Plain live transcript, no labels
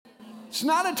It's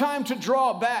not a time to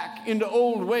draw back into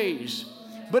old ways,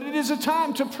 but it is a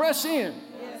time to press in,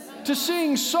 to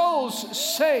seeing souls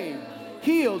saved,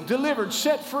 healed, delivered,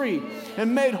 set free,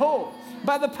 and made whole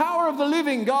by the power of the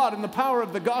living God and the power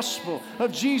of the gospel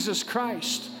of Jesus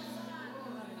Christ.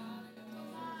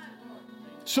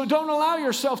 So don't allow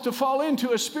yourself to fall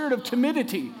into a spirit of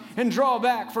timidity and draw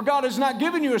back. For God has not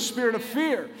given you a spirit of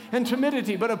fear and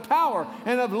timidity, but of power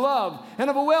and of love and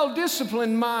of a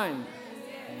well-disciplined mind.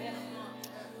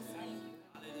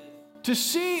 To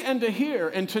see and to hear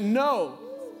and to know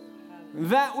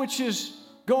that which is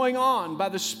going on by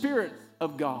the Spirit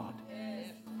of God.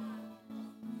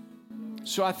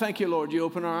 So I thank you, Lord, you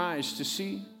open our eyes to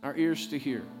see, our ears to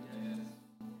hear.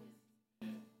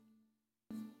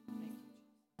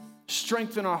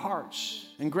 Strengthen our hearts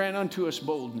and grant unto us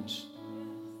boldness,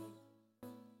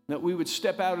 that we would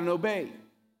step out and obey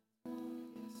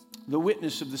the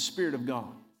witness of the Spirit of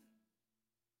God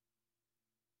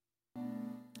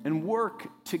and work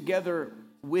together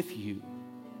with you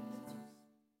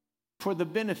for the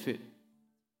benefit,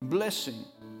 blessing,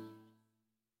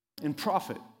 and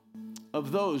profit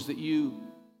of those that you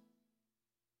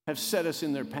have set us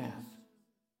in their path.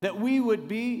 That we would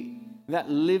be that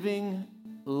living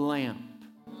lamp,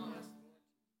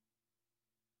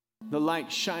 the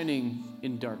light shining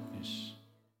in darkness.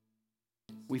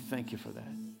 We thank you for that.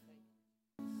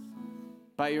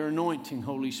 By your anointing,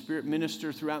 Holy Spirit,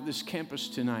 minister throughout this campus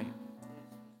tonight.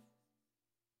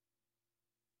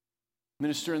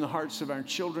 Minister in the hearts of our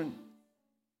children.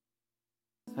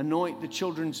 Anoint the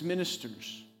children's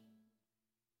ministers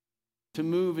to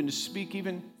move and to speak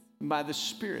even by the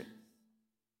Spirit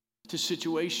to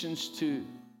situations, to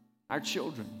our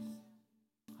children.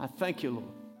 I thank you, Lord.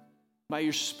 By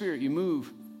your Spirit, you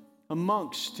move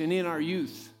amongst and in our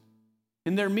youth,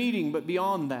 in their meeting, but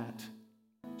beyond that.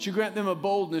 That you grant them a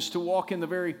boldness to walk in the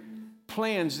very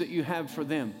plans that you have for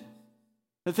them.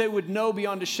 That they would know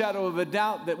beyond a shadow of a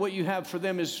doubt that what you have for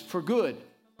them is for good.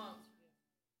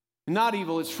 Not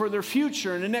evil, it's for their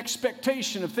future and an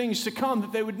expectation of things to come,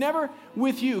 that they would never,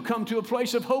 with you, come to a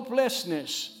place of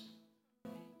hopelessness.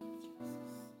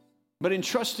 But in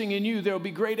trusting in you, there will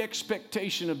be great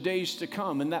expectation of days to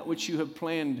come and that which you have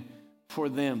planned for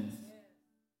them.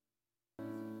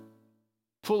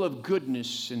 Full of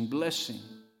goodness and blessing,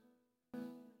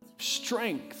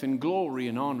 strength and glory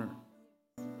and honor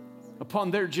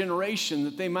upon their generation,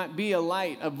 that they might be a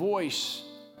light, a voice,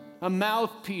 a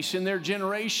mouthpiece in their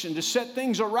generation to set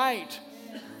things aright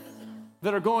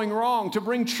that are going wrong, to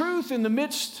bring truth in the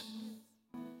midst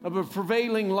of a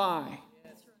prevailing lie.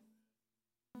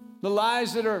 The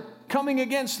lies that are coming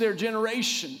against their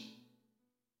generation,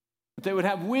 that they would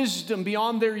have wisdom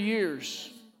beyond their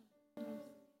years.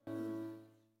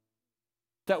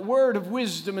 That word of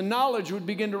wisdom and knowledge would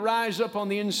begin to rise up on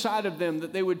the inside of them,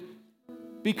 that they would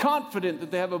be confident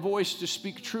that they have a voice to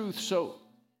speak truth. So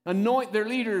anoint their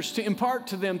leaders to impart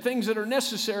to them things that are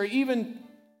necessary even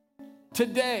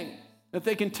today, that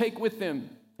they can take with them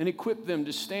and equip them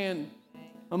to stand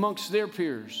amongst their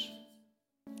peers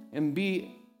and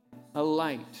be a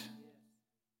light.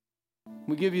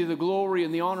 We give you the glory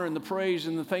and the honor and the praise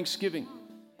and the thanksgiving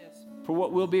for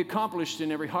what will be accomplished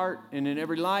in every heart and in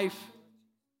every life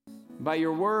by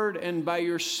your word and by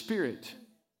your Spirit.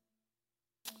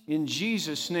 In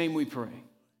Jesus' name we pray.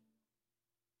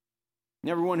 And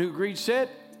everyone who agreed said,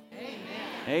 Amen.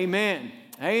 Amen.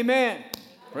 Amen.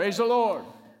 Praise the Lord.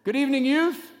 Good evening,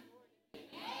 youth.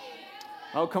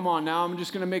 Oh, come on now. I'm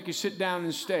just going to make you sit down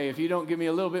and stay if you don't give me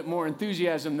a little bit more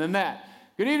enthusiasm than that.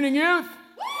 Good evening, youth.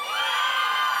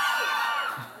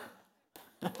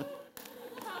 All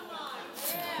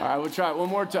right, we'll try it one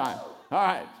more time. All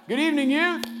right. Good evening,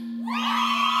 youth.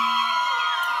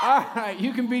 All right,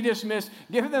 you can be dismissed.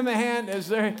 Give them a hand as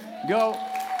they go.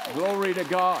 Glory to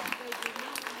God.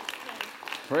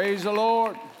 Praise the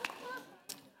Lord.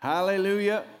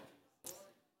 Hallelujah.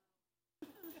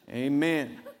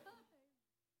 Amen.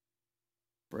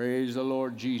 Praise the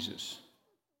Lord Jesus.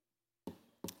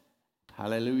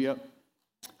 Hallelujah.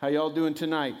 How y'all doing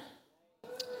tonight?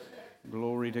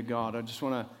 Glory to God. I just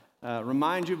want to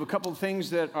remind you of a couple of things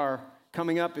that are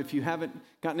coming up. If you haven't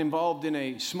gotten involved in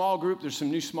a small group, there's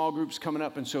some new small groups coming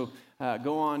up. And so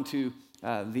go on to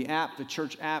the app, the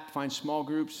church app, find small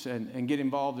groups and get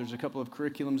involved. There's a couple of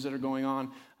curriculums that are going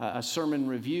on, a sermon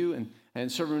review.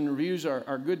 And sermon reviews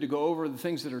are good to go over the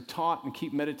things that are taught and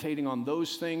keep meditating on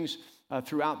those things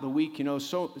throughout the week. You know,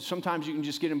 so sometimes you can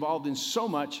just get involved in so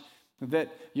much that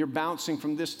you're bouncing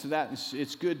from this to that.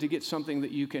 It's good to get something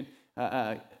that you can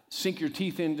sink your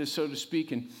teeth into, so to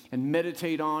speak, and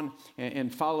meditate on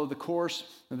and follow the course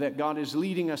that God is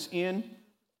leading us in.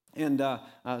 And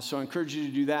so I encourage you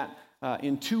to do that.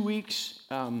 In 2 weeks,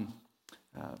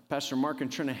 Pastor Mark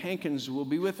and Trina Hankins will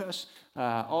be with us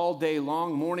all day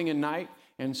long, morning and night.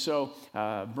 And so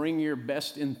bring your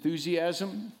best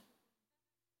enthusiasm.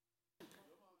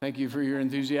 Thank you for your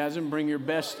enthusiasm. Bring your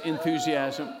best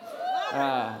enthusiasm.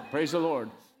 Praise the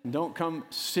Lord. Don't come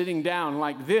sitting down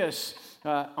like this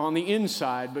on the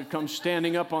inside, but come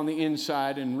standing up on the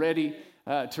inside and ready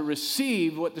to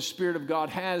receive what the Spirit of God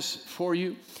has for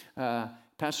you.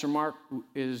 Pastor Mark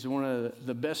is one of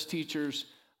the best teachers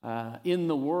in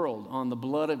the world on the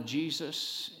blood of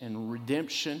Jesus and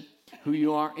redemption, who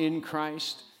you are in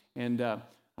Christ. And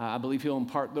I believe he'll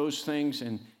impart those things,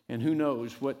 and who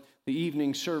knows what the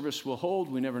evening service will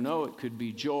hold. We never know. It could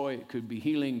be joy, it could be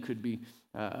healing, it could be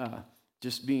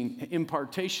just being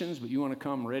impartations, but you want to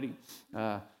come ready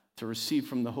to receive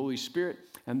from the Holy Spirit.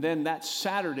 And then that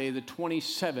Saturday, the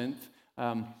 27th,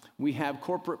 we have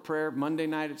corporate prayer Monday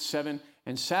night at 7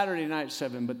 and Saturday night at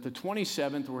 7. But the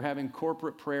 27th, we're having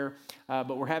corporate prayer,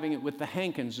 but we're having it with the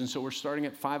Hankins. And so we're starting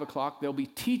at 5 o'clock. They'll be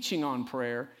teaching on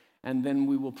prayer, and then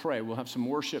we will pray. We'll have some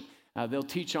worship. They'll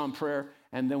teach on prayer,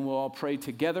 and then we'll all pray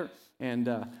together. And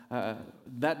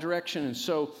that direction. And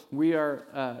so we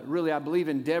are really, I believe,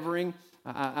 endeavoring.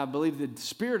 I believe the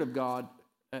Spirit of God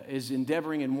is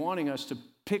endeavoring and wanting us to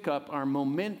pick up our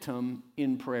momentum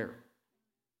in prayer.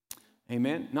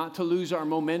 Amen. Not to lose our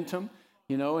momentum,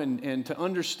 and to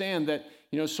understand that,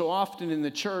 so often in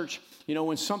the church,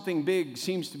 when something big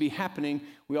seems to be happening,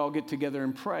 we all get together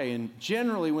and pray. And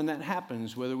generally when that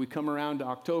happens, whether we come around to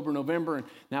October, November, and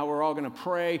now we're all going to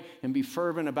pray and be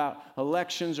fervent about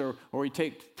elections, or we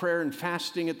take prayer and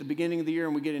fasting at the beginning of the year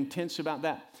and we get intense about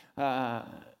that,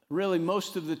 really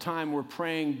most of the time we're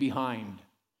praying behind.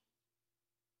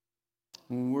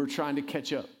 We're trying to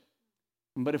catch up.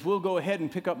 But if we'll go ahead and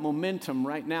pick up momentum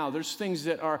right now, there's things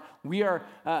that we are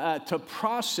to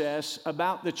process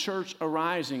about the church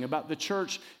arising, about the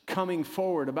church coming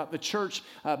forward, about the church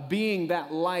being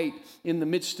that light in the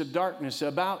midst of darkness,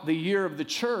 about the year of the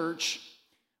church.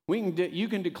 You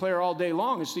can declare all day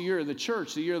long it's the year of the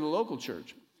church, the year of the local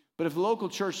church. But if the local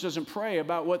church doesn't pray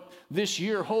about what this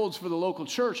year holds for the local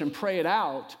church and pray it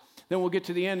out, then we'll get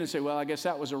to the end and say, well, I guess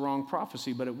that was a wrong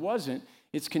prophecy. But it wasn't.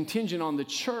 It's contingent on the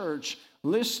church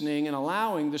listening and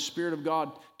allowing the Spirit of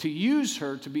God to use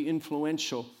her to be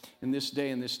influential in this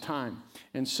day and this time.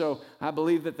 And so I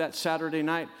believe that Saturday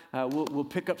night we'll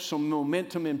pick up some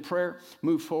momentum in prayer,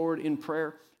 move forward in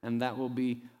prayer, and that will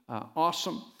be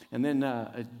awesome. And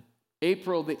then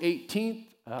April the 18th,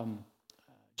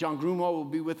 John Grunwald will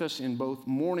be with us in both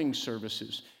morning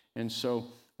services. And so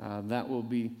that will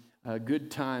be a good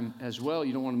time as well.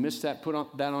 You don't want to miss that.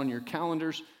 Put that on your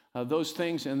calendars. Those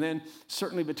things. And then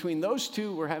certainly between those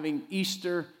two, we're having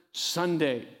Easter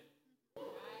Sunday.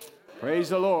 Praise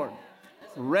the Lord.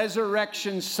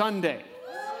 Resurrection Sunday.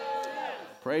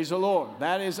 Praise the Lord.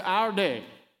 That is our day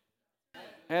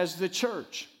as the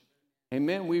church.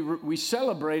 Amen. We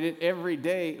celebrate it every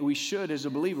day. We should as a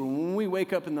believer. When we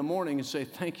wake up in the morning and say,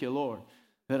 thank you, Lord,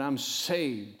 that I'm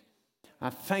saved. I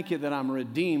thank you that I'm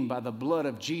redeemed by the blood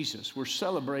of Jesus. We're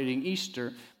celebrating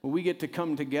Easter, but we get to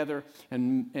come together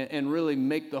and really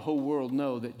make the whole world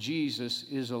know that Jesus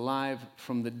is alive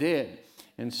from the dead.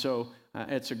 And so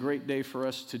it's a great day for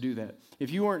us to do that. If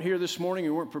you weren't here this morning,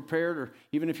 you weren't prepared, or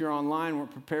even if you're online,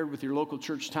 weren't prepared with your local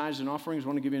church tithes and offerings, I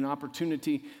want to give you an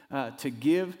opportunity to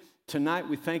give. Tonight,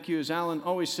 we thank you, as Alan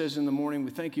always says in the morning,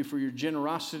 we thank you for your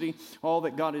generosity, all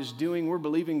that God is doing. We're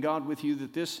believing God with you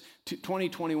that this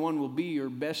 2021 will be your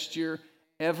best year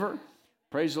ever.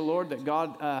 Praise the Lord, that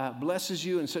God blesses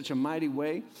you in such a mighty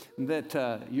way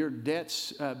that your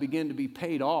debts begin to be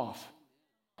paid off.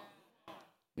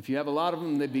 If you have a lot of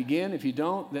them, they begin. If you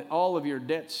don't, that all of your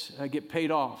debts get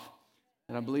paid off.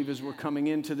 And I believe as we're coming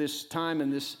into this time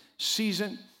and this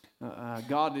season,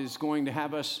 God is going to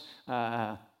have us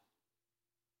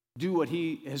do what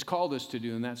he has called us to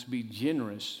do, and that's be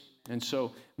generous. And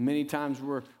so many times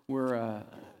we're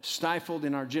stifled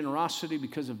in our generosity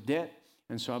because of debt.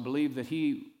 And so I believe that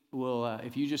he will,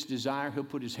 if you just desire, he'll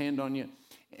put his hand on you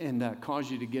and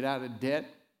cause you to get out of debt.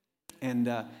 And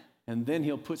then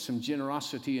he'll put some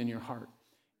generosity in your heart.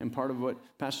 And part of what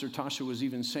Pastor Tasha was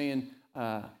even saying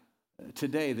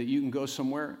today, that you can go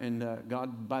somewhere and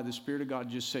God, by the Spirit of God,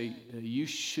 just say, you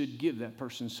should give that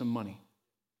person some money.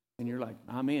 And you're like,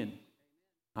 I'm in.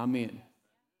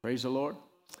 Praise the Lord.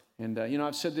 And,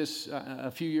 I've said this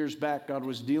a few years back. God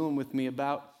was dealing with me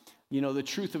about, the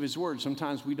truth of his word.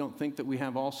 Sometimes we don't think that we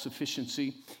have all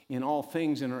sufficiency in all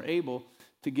things and are able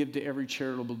to give to every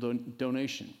charitable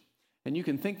donation. And you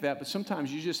can think that, but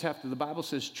sometimes you just have to, the Bible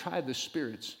says, try the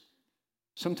spirits.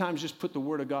 Sometimes just put the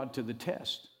Word of God to the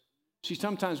test. See,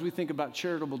 sometimes we think about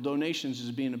charitable donations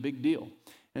as being a big deal.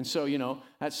 And so,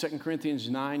 that's 2 Corinthians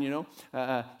 9,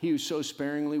 he who sows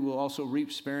sparingly will also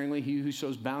reap sparingly. He who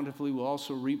sows bountifully will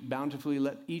also reap bountifully.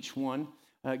 Let each one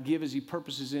give as he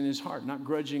purposes in his heart, not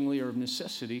grudgingly or of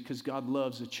necessity, because God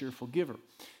loves a cheerful giver.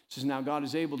 It says, now God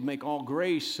is able to make all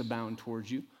grace abound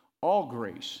towards you. All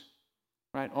grace,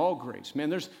 right? All grace. Man,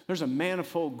 there's a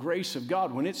manifold grace of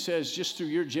God. When it says just through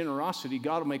your generosity,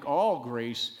 God will make all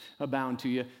grace abound to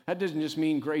you, that doesn't just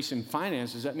mean grace in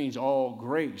finances. That means all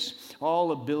grace,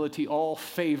 all ability, all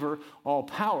favor, all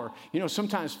power.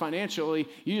 Sometimes financially,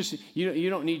 you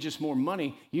don't need just more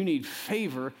money. You need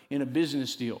favor in a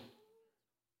business deal.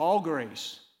 All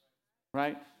grace,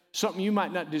 right? Something you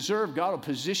might not deserve, God will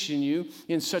position you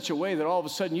in such a way that all of a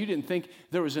sudden you didn't think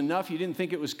there was enough, you didn't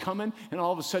think it was coming, and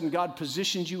all of a sudden God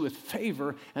positions you with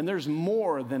favor, and there's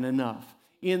more than enough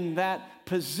in that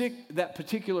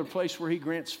particular place where he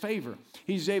grants favor.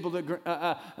 He's able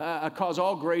to cause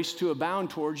all grace to abound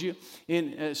towards you,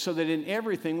 so that in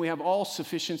everything we have all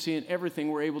sufficiency, in everything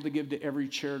we're able to give to every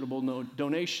charitable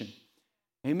donation.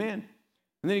 Amen.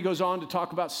 And then he goes on to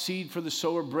talk about seed for the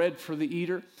sower, bread for the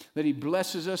eater, that he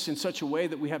blesses us in such a way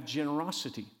that we have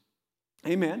generosity.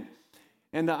 Amen.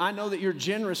 And I know that you're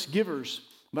generous givers,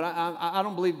 but I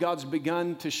don't believe God's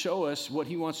begun to show us what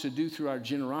he wants to do through our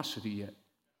generosity yet.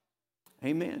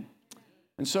 Amen.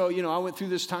 And so, I went through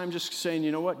this time just saying,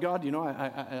 you know what, God,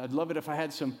 I'd love it if I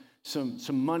had some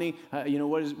money.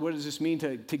 What does this mean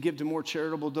to give to more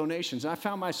charitable donations? And I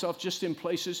found myself just in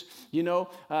places,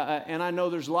 and I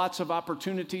know there's lots of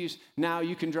opportunities. Now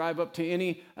you can drive up to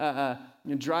any,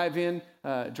 drive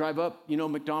up,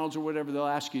 McDonald's or whatever. They'll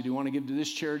ask you, do you want to give to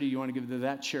this charity? Do you want to give to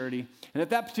that charity? And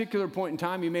at that particular point in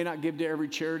time, you may not give to every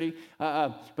charity,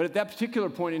 but at that particular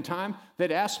point in time,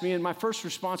 they'd ask me, and my first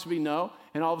response would be no.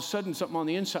 And all of a sudden, something on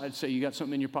the inside would say, you got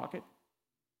something in your pocket?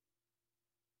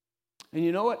 And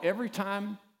you know what? Every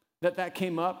time that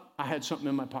came up, I had something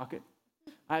in my pocket.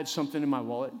 I had something in my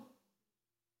wallet.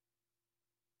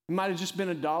 It might have just been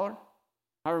 $1.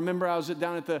 I remember I was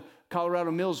down at the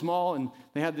Colorado Mills Mall, and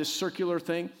they had this circular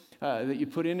thing that you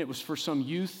put in. It was for some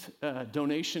youth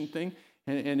donation thing,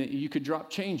 and you could drop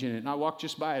change in it. And I walked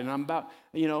just by it, and I'm about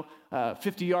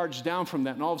 50 yards down from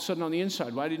that, and all of a sudden on the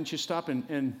inside, why didn't you stop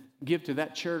and give to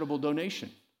that charitable donation?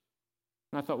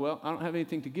 And I thought, well, I don't have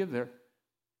anything to give there.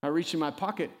 I reached in my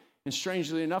pocket, and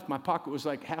strangely enough, my pocket was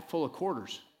like half full of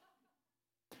quarters.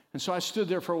 And so I stood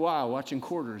there for a while watching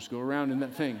quarters go around in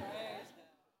that thing.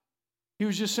 He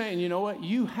was just saying, you know what?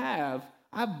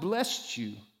 I've blessed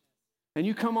you. And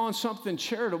you come on something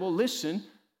charitable, listen,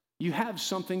 you have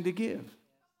something to give.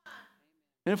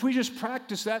 And if we just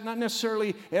practice that, not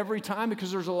necessarily every time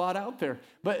because there's a lot out there,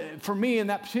 but for me in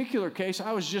that particular case,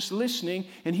 I was just listening,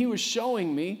 and he was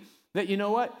showing me that, you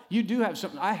know what? You do have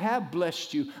something. I have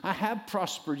blessed you. I have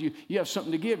prospered you. You have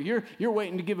something to give. You're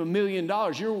waiting to give $1 million.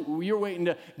 You're waiting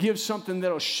to give something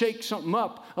that'll shake something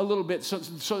up a little bit so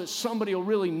that somebody will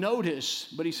really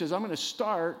notice. But he says, I'm going to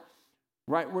start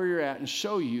right where you're at and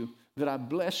show you that I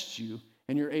blessed you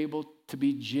and you're able to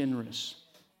be generous.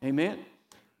 Amen?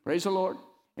 Praise the Lord.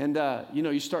 And,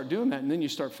 you start doing that, and then you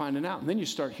start finding out. And then you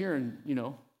start hearing,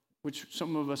 which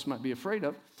some of us might be afraid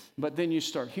of, but then you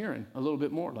start hearing a little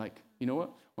bit more like, you know what,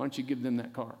 why don't you give them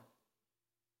that car?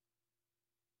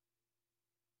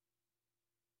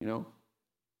 Or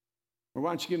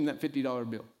why don't you give them that $50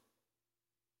 bill?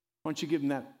 Why don't you give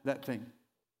them that thing?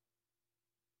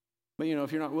 But,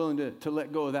 if you're not willing to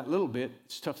let go of that little bit,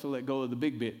 it's tough to let go of the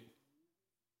big bit.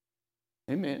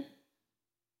 Amen.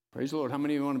 Praise the Lord. How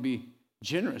many of you want to be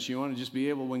generous? You want to just be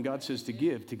able, when God says to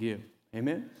give, to give.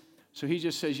 Amen. So he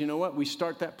just says, you know what? We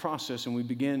start that process and we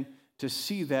begin to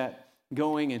see that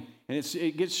going. And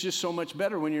it gets just so much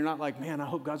better when you're not like, man, I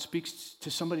hope God speaks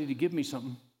to somebody to give me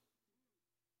something.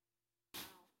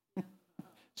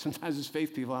 Sometimes as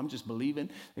faith people, I'm just believing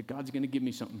that God's going to give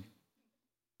me something.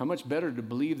 How much better to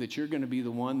believe that you're going to be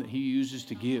the one that he uses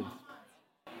to give.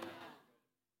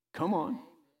 Come on.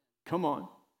 Come on.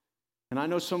 And I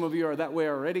know some of you are that way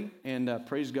already. And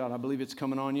praise God, I believe it's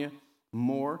coming on you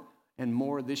more and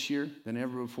more this year than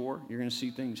ever before. You're going to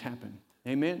see things happen.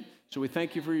 Amen? So we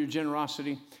thank you for your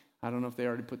generosity. I don't know if they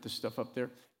already put this stuff up there,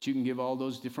 but you can give all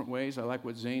those different ways. I like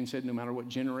what Zane said. No matter what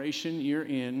generation you're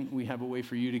in, we have a way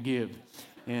for you to give.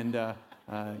 And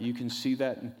you can see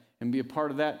that and be a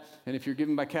part of that. And if you're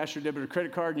giving by cash or debit or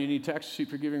credit card and you need tax receipt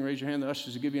for giving, raise your hand. The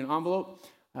ushers will give you an envelope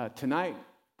tonight.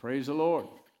 Praise the Lord.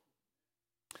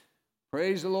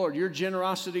 Praise the Lord. Your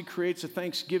generosity creates a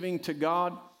thanksgiving to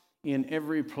God in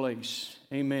every place.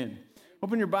 Amen.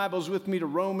 Open your Bibles with me to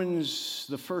Romans,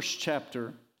 the 1st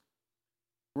chapter.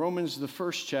 Romans, the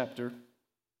first chapter.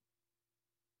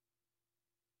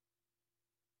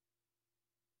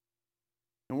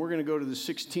 And we're going to go to the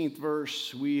 16th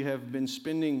verse. We have been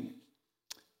spending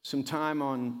some time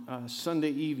on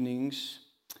Sunday evenings.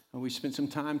 We spent some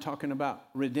time talking about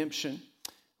redemption.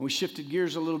 We shifted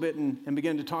gears a little bit and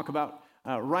began to talk about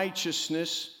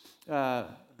righteousness.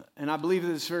 And I believe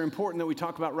that it's very important that we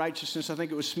talk about righteousness. I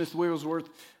think it was Smith Wigglesworth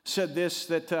said this,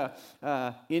 that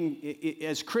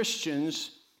as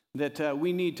Christians, that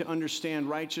we need to understand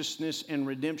righteousness and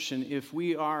redemption if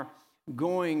we are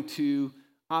going to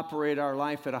operate our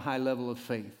life at a high level of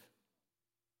faith.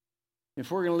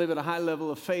 If we're going to live at a high level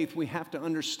of faith, we have to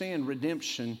understand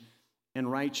redemption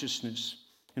and righteousness.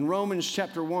 In Romans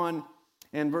chapter 1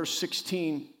 and verse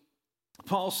 16,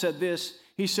 Paul said this.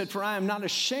 He said, "For I am not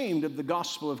ashamed of the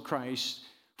gospel of Christ,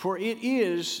 for it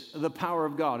is the power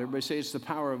of God." Everybody say it's the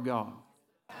power of God.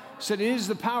 He said it is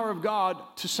the power of God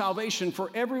to salvation for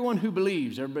everyone who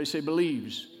believes. Everybody say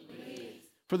believes.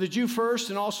 For the Jew first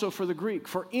and also for the Greek.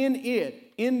 For in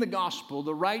it, in the gospel,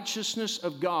 the righteousness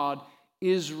of God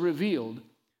is revealed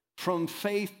from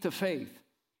faith to faith.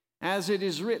 As it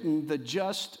is written, the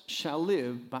just shall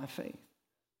live by faith.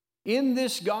 In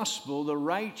this gospel, the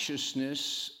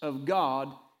righteousness of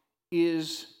God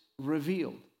is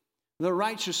revealed. The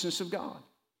righteousness of God.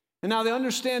 And now the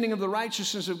understanding of the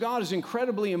righteousness of God is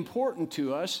incredibly important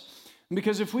to us,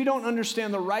 because if we don't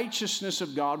understand the righteousness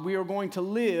of God, we are going to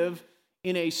live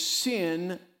in a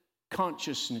sin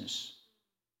consciousness.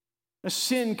 A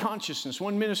sin consciousness.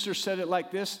 One minister said it like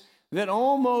this, that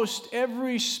almost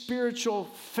every spiritual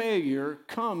failure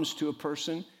comes to a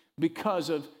person because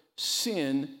of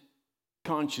sin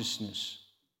consciousness.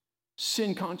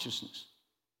 Sin consciousness.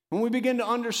 When we begin to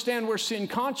understand where sin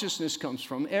consciousness comes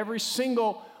from, every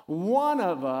single one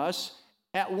of us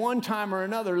at one time or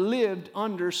another lived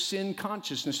under sin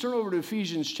consciousness. Turn over to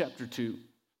Ephesians chapter 2.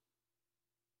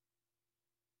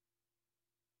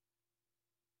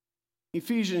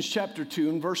 Ephesians chapter 2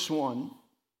 and verse 1.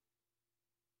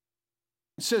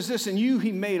 It says this, "And you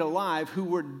he made alive who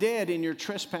were dead in your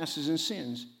trespasses and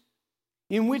sins,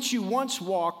 in which you once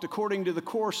walked according to the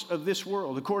course of this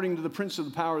world, according to the prince of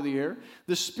the power of the air,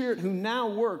 the spirit who now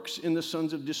works in the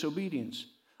sons of disobedience,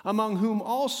 among whom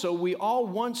also we all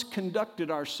once conducted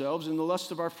ourselves in the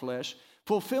lust of our flesh,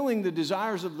 fulfilling the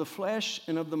desires of the flesh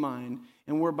and of the mind,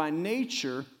 and were by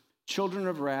nature children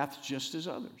of wrath just as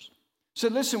others."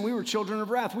 Said, listen, we were children of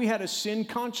wrath. We had a sin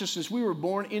consciousness. We were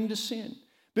born into sin.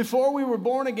 Before we were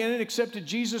born again and accepted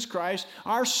Jesus Christ,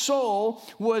 our soul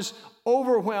was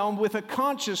overwhelmed with a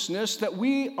consciousness that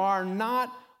we are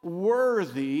not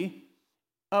worthy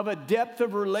of a depth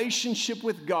of relationship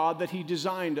with God that He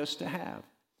designed us to have.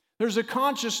 There's a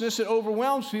consciousness that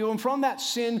overwhelms people, and from that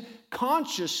sin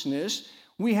consciousness,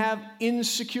 we have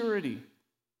insecurity.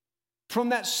 From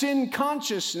that sin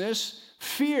consciousness,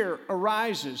 fear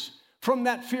arises. From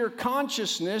that fear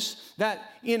consciousness,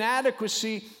 that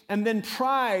inadequacy and then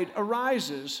pride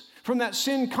arises. From that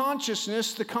sin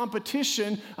consciousness, the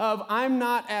competition of I'm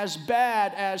not as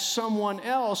bad as someone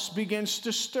else begins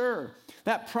to stir.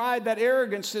 That pride, that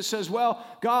arrogance that says, well,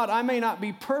 God, I may not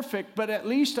be perfect, but at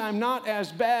least I'm not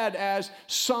as bad as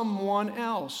someone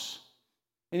else.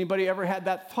 Anybody ever had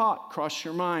that thought cross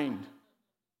your mind?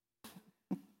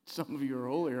 Some of you are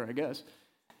older, I guess.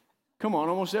 Come on,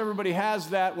 almost everybody has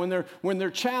that when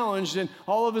they're challenged, and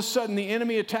all of a sudden the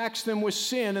enemy attacks them with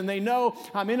sin, and they know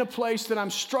I'm in a place that I'm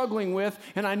struggling with,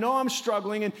 and I know I'm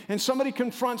struggling, and somebody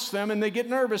confronts them, and they get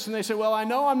nervous, and they say, well, I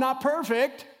know I'm not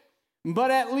perfect,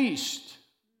 but at least.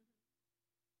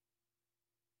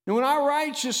 And when our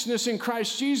righteousness in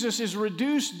Christ Jesus is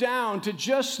reduced down to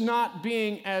just not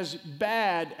being as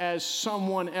bad as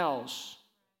someone else,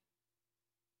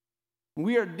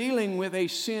 we are dealing with a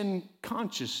sin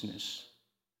consciousness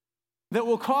that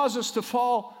will cause us to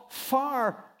fall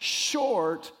far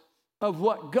short of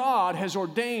what God has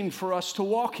ordained for us to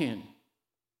walk in.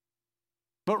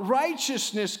 But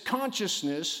righteousness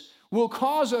consciousness will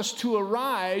cause us to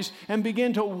arise and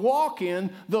begin to walk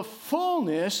in the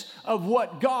fullness of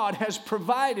what God has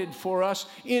provided for us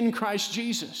in Christ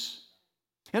Jesus.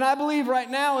 And I believe right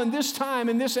now in this time,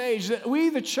 in this age, that we,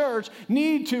 the church,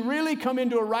 need to really come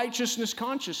into a righteousness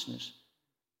consciousness.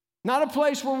 Not a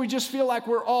place where we just feel like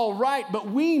we're all right, but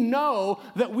we know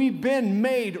that we've been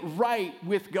made right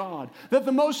with God. That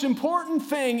the most important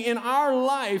thing in our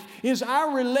life is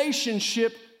our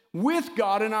relationship with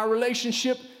God and our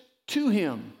relationship to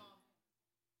Him.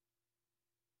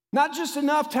 Not just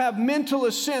enough to have mental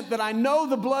assent that I know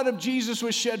the blood of Jesus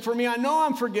was shed for me, I know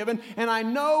I'm forgiven, and I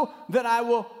know that I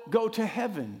will go to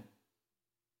heaven.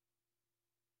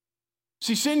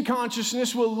 See, sin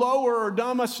consciousness will lower or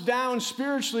dumb us down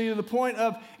spiritually to the point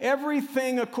of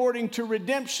everything according to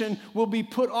redemption will be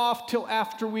put off till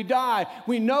after we die.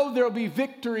 We know there will be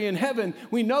victory in heaven.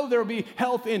 We know there will be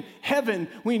health in heaven.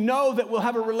 We know that we'll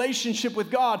have a relationship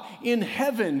with God in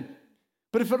heaven.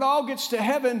 But if it all gets to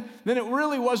heaven, then it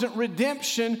really wasn't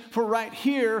redemption for right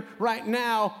here, right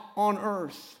now on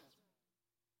earth.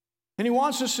 And he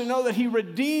wants us to know that he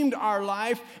redeemed our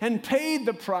life and paid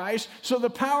the price so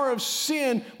the power of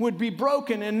sin would be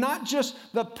broken. And not just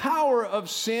the power of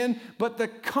sin, but the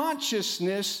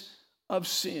consciousness of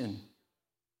sin.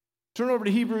 Turn over to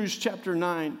Hebrews chapter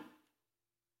 9.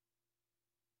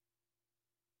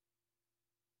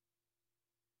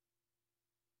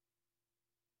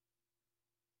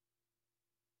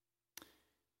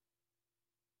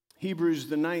 Hebrews,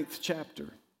 the 9th chapter.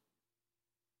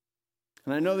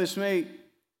 And I know this may,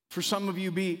 for some of you,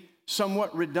 be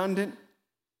somewhat redundant,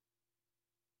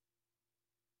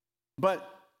 but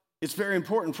it's very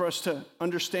important for us to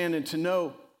understand and to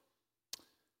know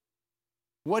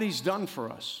what he's done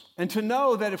for us. And to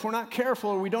know that if we're not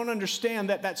careful or we don't understand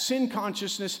that sin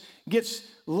consciousness gets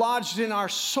lodged in our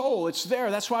soul. It's there.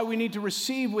 That's why we need to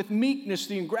receive with meekness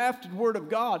the engrafted word of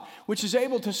God, which is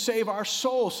able to save our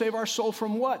soul. Save our soul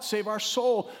from what? Save our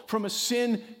soul from a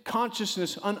sin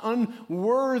consciousness, an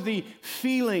unworthy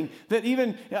feeling that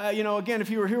even, again, if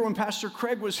you were here when Pastor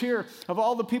Craig was here, of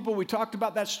all the people we talked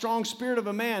about that strong spirit of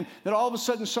a man, that all of a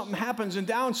sudden something happens and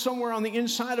down somewhere on the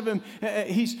inside of him,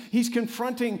 he's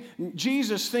confronting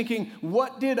Jesus thinking,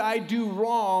 what did I do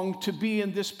wrong to be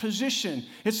in this position?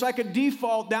 It's like a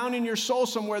default down in your soul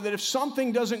somewhere that if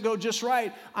something doesn't go just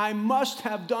right, I must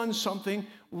have done something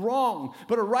wrong.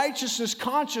 But a righteousness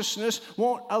consciousness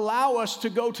won't allow us to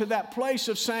go to that place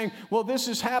of saying, well, this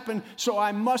has happened, so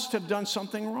I must have done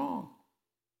something wrong.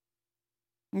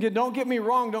 Again, don't get me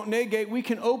wrong, don't negate. We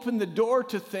can open the door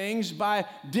to things by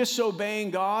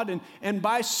disobeying God and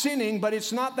by sinning, but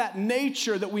it's not that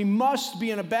nature that we must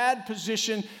be in a bad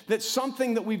position, that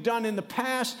something that we've done in the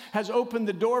past has opened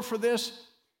the door for this.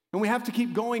 And we have to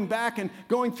keep going back and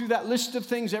going through that list of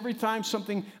things every time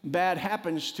something bad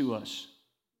happens to us.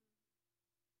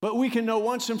 But we can know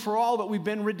once and for all that we've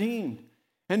been redeemed.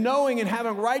 And knowing and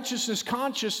having righteousness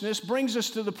consciousness brings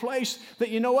us to the place that,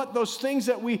 you know what, those things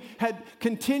that we had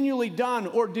continually done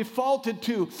or defaulted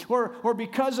to, or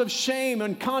because of shame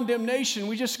and condemnation,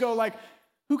 we just go like,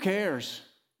 who cares?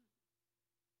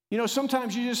 You know,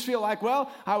 sometimes you just feel like,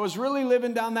 well, I was really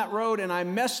living down that road and I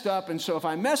messed up. And so if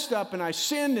I messed up and I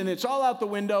sinned and it's all out the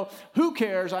window, who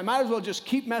cares? I might as well just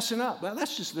keep messing up. Well,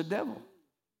 that's just the devil.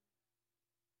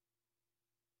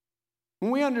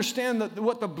 When we understand that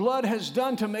what the blood has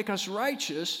done to make us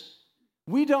righteous,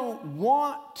 we don't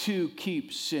want to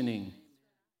keep sinning.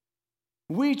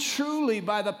 We truly,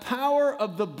 by the power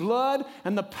of the blood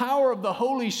and the power of the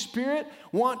Holy Spirit,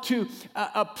 want to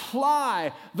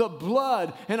apply the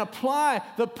blood and apply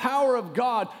the power of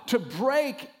God to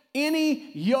break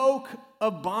any yoke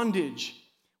of bondage.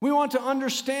 We want to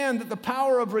understand that the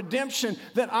power of redemption,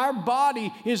 that our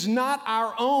body is not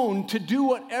our own to do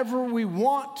whatever we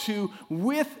want to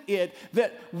with it,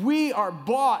 that we are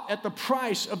bought at the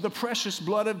price of the precious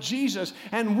blood of Jesus,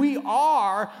 and we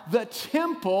are the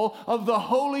temple of the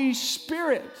Holy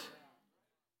Spirit.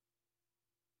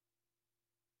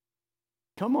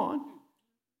 Come on.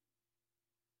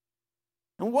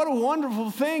 And what a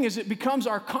wonderful thing is it becomes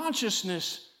our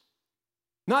consciousness,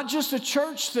 not just a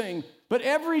church thing, but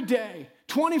every day,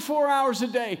 24 hours a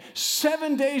day,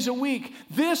 7 days a week,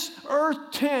 this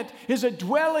earth tent is a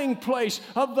dwelling place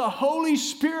of the Holy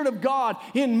Spirit of God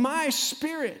in my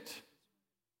spirit.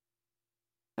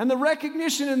 And the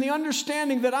recognition and the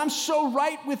understanding that I'm so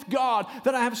right with God,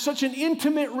 that I have such an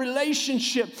intimate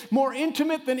relationship, more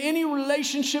intimate than any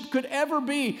relationship could ever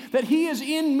be, that He is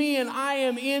in me and I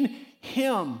am in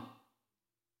Him.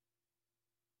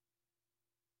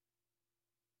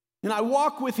 And I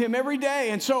walk with Him every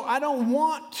day, and so I don't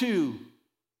want to.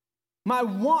 My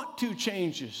want to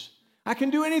changes. I can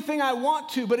do anything I want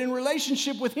to, but in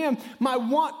relationship with Him, my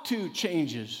want to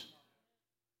changes.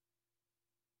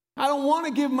 I don't want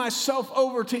to give myself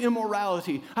over to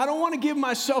immorality. I don't want to give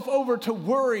myself over to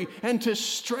worry and to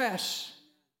stress.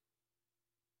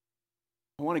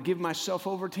 I want to give myself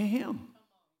over to Him.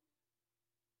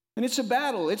 And it's a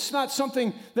battle. It's not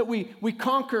something that we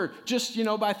conquer just,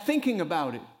 by thinking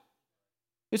about it.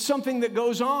 It's something that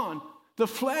goes on. The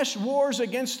flesh wars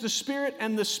against the spirit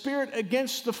and the spirit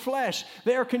against the flesh.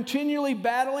 They are continually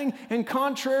battling and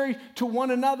contrary to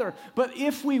one another. But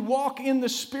if we walk in the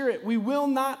spirit, we will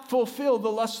not fulfill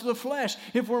the lust of the flesh.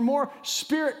 If we're more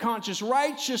spirit conscious,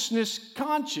 righteousness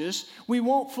conscious, we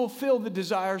won't fulfill the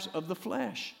desires of the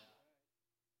flesh.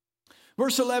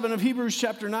 Verse 11 of Hebrews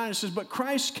chapter 9, it says, "But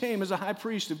Christ came as a high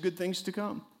priest of good things to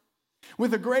come,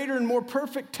 with a greater and more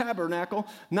perfect tabernacle,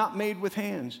 not made with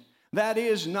hands. That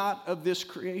is, not of this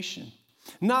creation.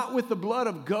 Not with the blood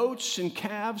of goats and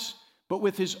calves, but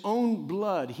with his own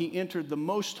blood he entered the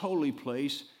most holy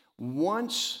place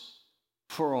once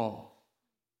for all."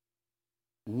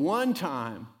 One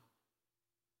time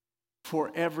for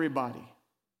everybody,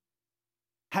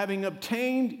 having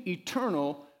obtained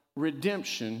eternal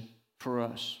redemption for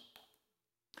us.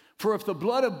 For if the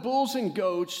blood of bulls and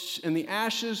goats and the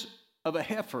ashes of a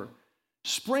heifer,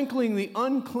 sprinkling the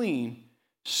unclean,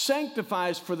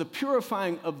 sanctifies for the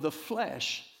purifying of the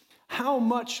flesh, how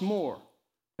much more?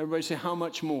 Everybody say, how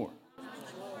much more? How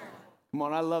much more? Come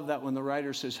on, I love that when the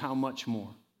writer says, how much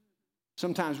more?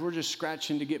 Sometimes we're just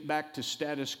scratching to get back to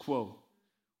status quo.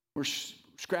 We're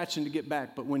scratching to get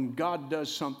back, but when God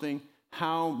does something,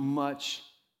 how much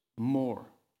more?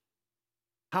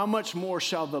 How much more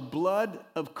shall the blood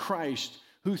of Christ,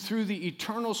 who through the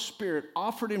eternal Spirit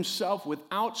offered himself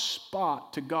without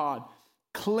spot to God,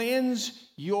 cleanse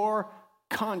your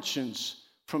conscience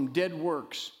from dead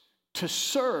works to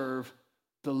serve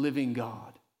the living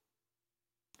God?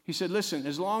 He said, listen,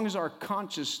 as long as our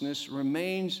consciousness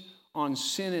remains on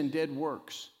sin and dead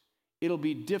works, it'll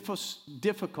be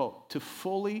difficult to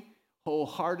fully,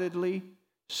 wholeheartedly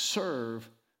serve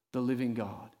the living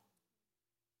God.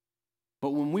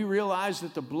 But when we realize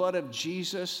that the blood of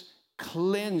Jesus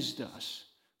cleansed us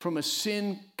from a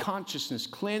sin consciousness,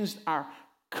 cleansed our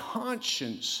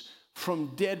conscience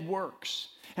from dead works,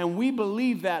 and we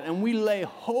believe that and we lay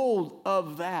hold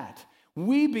of that,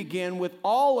 we begin with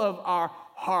all of our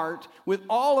heart, with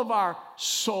all of our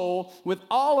soul, with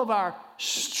all of our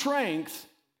strength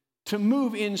to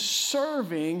move in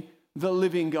serving the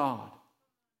living God.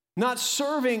 Not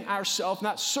serving ourselves,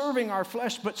 not serving our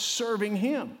flesh, but serving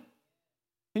him.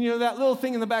 And you know, that little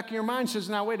thing in the back of your mind says,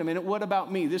 now wait a minute, what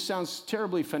about me? This sounds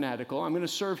terribly fanatical. I'm going to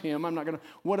serve him. I'm not going to,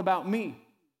 what about me?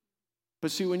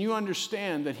 But see, when you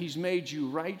understand that he's made you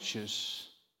righteous,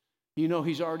 you know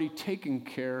he's already taken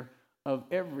care of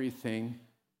everything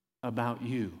about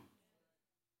you.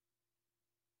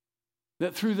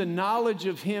 That through the knowledge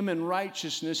of him and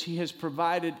righteousness, he has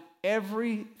provided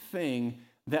everything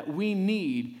that we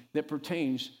need that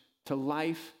pertains to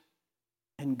life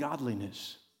and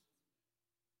godliness.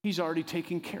 He's already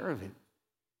taken care of it.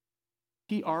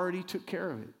 He already took care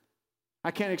of it.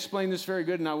 I can't explain this very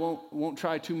good, and I won't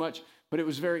try too much, but it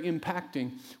was very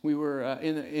impacting. We were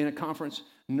in a conference.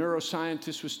 A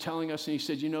neuroscientist was telling us, and he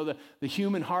said, you know, the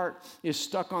human heart is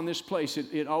stuck on this place.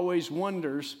 It always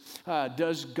wonders,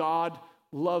 does God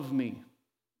love me?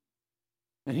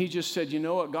 And he just said, you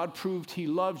know what? God proved he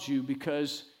loves you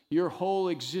because your whole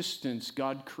existence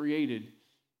God created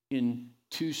in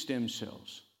 2 stem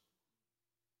cells.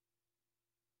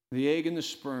 The egg and the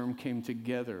sperm came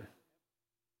together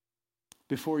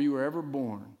before you were ever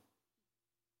born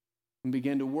and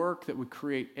began to work that would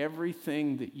create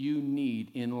everything that you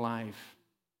need in life.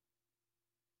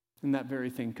 And that very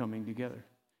thing coming together.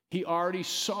 He already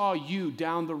saw you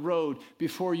down the road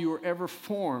before you were ever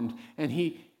formed, and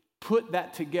he put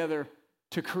that together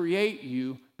to create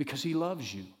you because he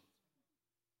loves you.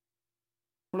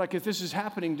 We're like, if this is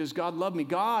happening, does God love me?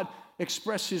 God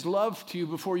expressed his love to you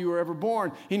before you were ever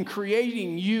born. In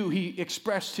creating you, he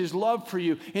expressed his love for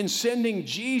you. In sending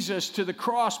Jesus to the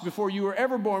cross before you were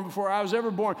ever born, before I was ever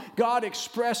born, God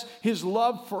expressed his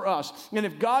love for us. And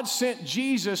if God sent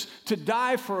Jesus to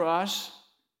die for us,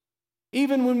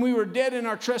 even when we were dead in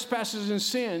our trespasses and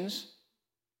sins,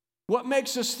 what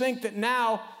makes us think that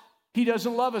now he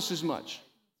doesn't love us as much?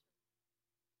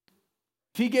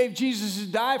 If he gave Jesus to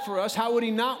die for us, how would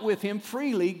he not with him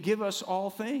freely give us all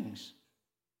things?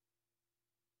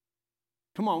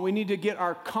 Come on, we need to get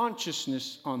our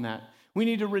consciousness on that. We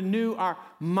need to renew our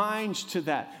minds to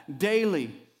that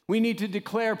daily. We need to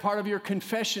declare part of your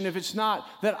confession, if it's not,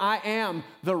 that I am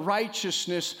the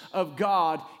righteousness of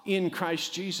God in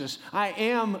Christ Jesus. I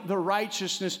am the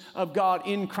righteousness of God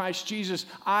in Christ Jesus.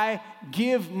 I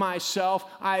give myself,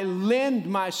 I lend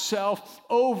myself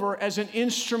over as an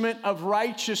instrument of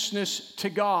righteousness to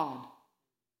God.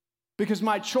 Because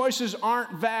my choices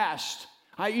aren't vast.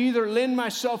 I either lend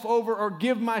myself over or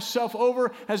give myself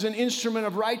over as an instrument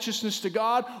of righteousness to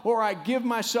God, or I give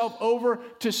myself over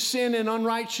to sin and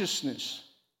unrighteousness.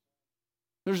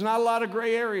 There's not a lot of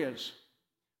gray areas.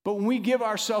 But when we give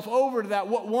ourselves over to that,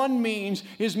 what one means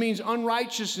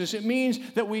unrighteousness. It means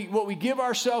that what we give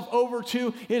ourselves over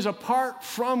to is apart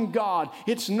from God.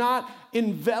 It's not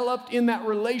enveloped in that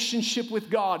relationship with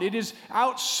God. It is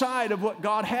outside of what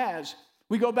God has.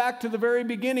 We go back to the very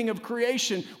beginning of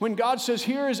creation when God says,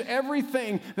 here is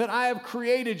everything that I have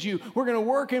created you. We're going to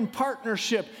work in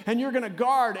partnership, and you're going to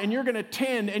guard, and you're going to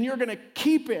tend, and you're going to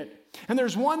keep it. And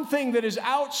there's one thing that is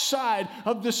outside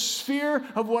of the sphere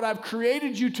of what I've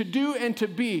created you to do and to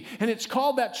be, and it's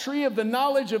called that tree of the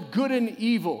knowledge of good and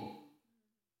evil.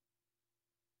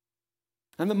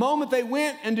 And the moment they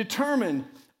went and determined,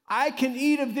 I can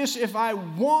eat of this if I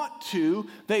want to,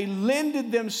 they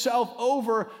lended themselves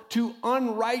over to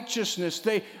unrighteousness.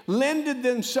 They lended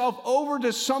themselves over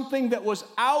to something that was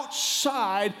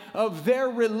outside of their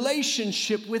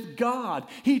relationship with God.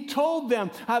 He told them,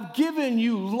 I've given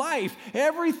you life.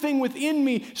 Everything within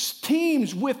me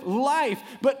teems with life,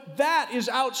 but that is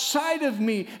outside of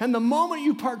me. And the moment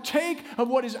you partake of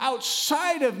what is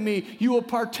outside of me, you will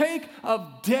partake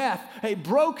of death, a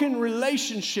broken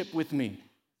relationship with me.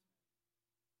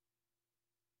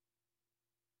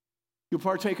 You'll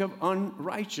partake of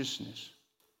unrighteousness.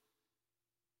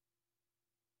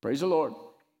 Praise the Lord.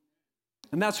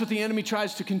 And that's what the enemy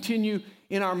tries to continue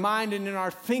in our mind and in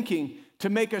our thinking, to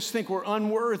make us think we're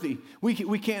unworthy. We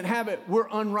can't have it. We're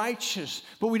unrighteous.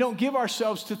 But we don't give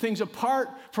ourselves to things apart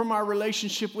from our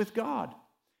relationship with God.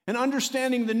 And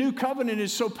understanding the new covenant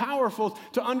is so powerful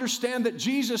to understand that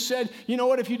Jesus said, you know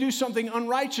what, if you do something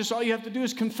unrighteous, all you have to do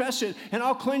is confess it, and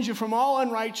I'll cleanse you from all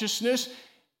unrighteousness.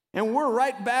 And we're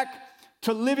right back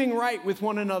to living right with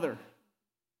one another.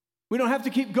 We don't have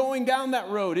to keep going down that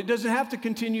road. It doesn't have to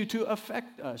continue to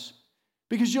affect us.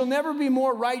 Because you'll never be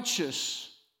more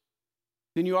righteous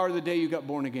than you are the day you got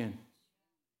born again.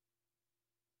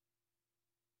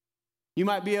 I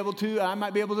might be able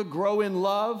to grow in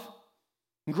love,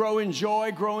 grow in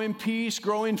joy, grow in peace,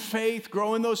 grow in faith,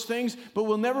 grow in those things, but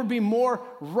we'll never be more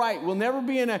right. We'll never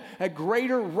be in a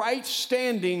greater right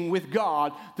standing with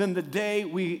God than the day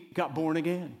we got born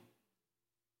again.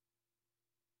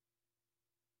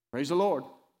 Praise the Lord.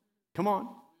 Come on.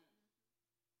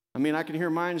 I mean, I can hear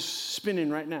mine spinning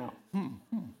right now.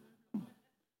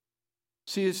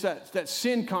 See, it's that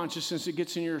sin consciousness that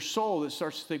gets in your soul that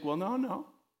starts to think, well, no,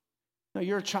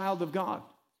 you're a child of God.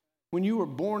 When you were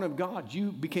born of God,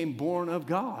 you became born of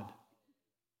God.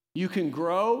 You can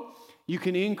grow, you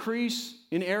can increase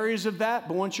in areas of that,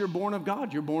 but once you're born of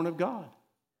God, you're born of God.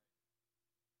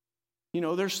 You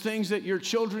know, there's things that your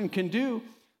children can do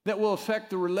that will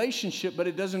affect the relationship, but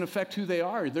it doesn't affect who they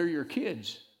are. They're your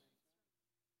kids.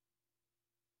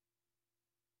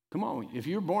 Come on, if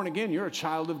you're born again, you're a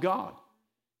child of God.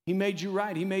 He made you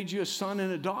right. He made you a son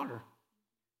and a daughter.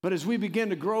 But as we begin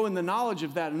to grow in the knowledge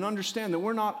of that and understand that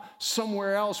we're not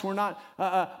somewhere else, we're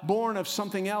not born of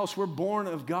something else, we're born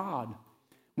of God.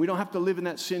 We don't have to live in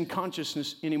that sin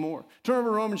consciousness anymore. Turn over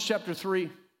to Romans chapter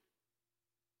 3.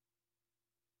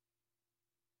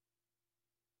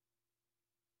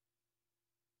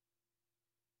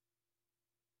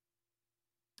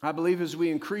 I believe as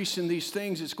we increase in these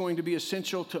things, it's going to be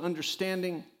essential to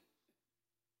understanding.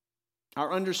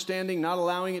 Our understanding, not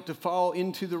allowing it to fall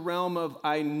into the realm of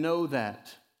I know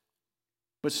that,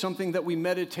 but something that we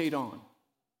meditate on,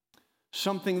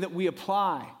 something that we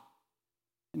apply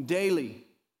daily,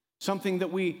 something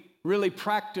that we really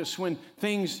practice when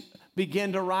things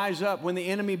begin to rise up, when the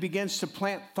enemy begins to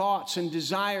plant thoughts and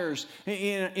desires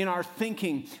in our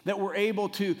thinking, that we're able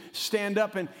to stand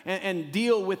up and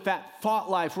deal with that thought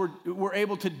life. We're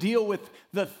able to deal with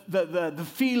the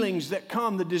feelings that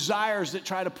come, the desires that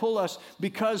try to pull us,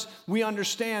 because we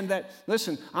understand that,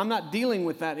 listen, I'm not dealing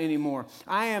with that anymore.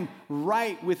 I am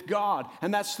right with God,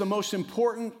 and that's the most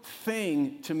important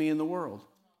thing to me in the world.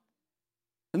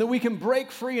 And that we can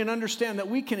break free and understand that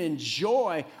we can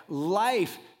enjoy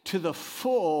life to the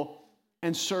full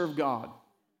and serve God.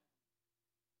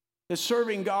 That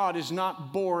serving God is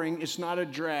not boring, it's not a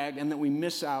drag, and that we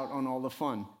miss out on all the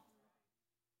fun.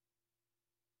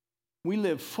 We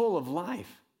live full of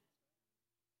life,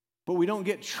 but we don't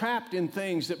get trapped in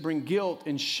things that bring guilt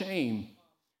and shame,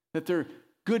 that they're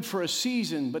good for a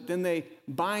season, but then they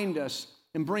bind us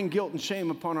and bring guilt and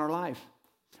shame upon our life.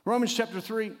 Romans chapter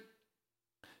 3.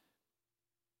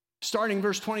 Starting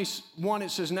verse 21,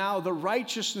 it says, now the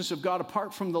righteousness of God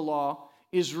apart from the law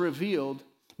is revealed,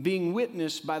 being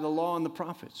witnessed by the law and the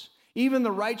prophets. Even the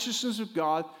righteousness of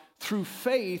God through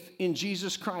faith in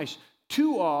Jesus Christ,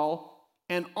 to all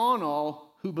and on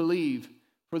all who believe.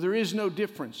 For there is no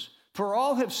difference. For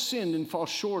all have sinned and fall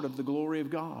short of the glory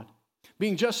of God,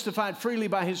 being justified freely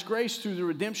by his grace through the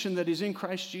redemption that is in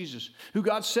Christ Jesus, who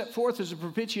God set forth as a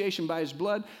propitiation by his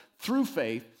blood through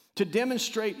faith to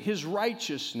demonstrate his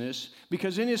righteousness,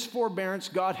 because in his forbearance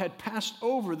God had passed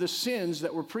over the sins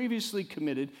that were previously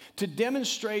committed, to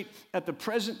demonstrate at the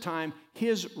present time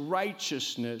his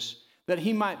righteousness, that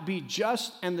he might be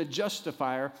just and the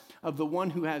justifier of the one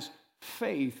who has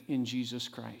faith in Jesus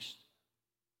Christ.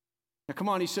 Now come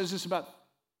on, he says this about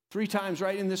 3 times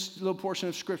right in this little portion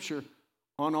of Scripture.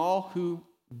 On all who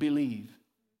believe.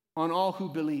 On all who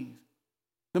believe.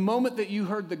 The moment that you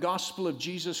heard the gospel of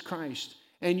Jesus Christ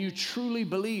and you truly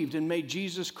believed and made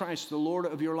Jesus Christ the Lord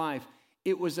of your life,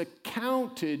 it was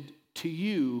accounted to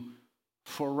you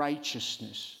for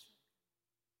righteousness.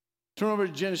 Turn over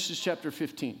to Genesis chapter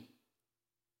 15.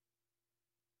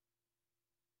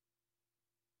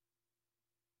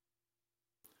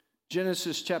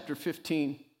 Genesis chapter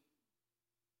 15.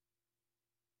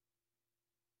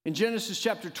 In Genesis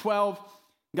chapter 12,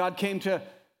 God came to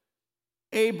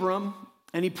Abram,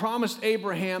 and he promised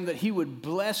Abraham that he would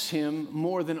bless him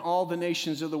more than all the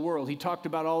nations of the world. He talked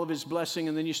about all of his blessing,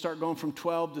 and then you start going from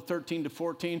 12 to 13 to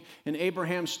 14, and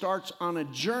Abraham starts on a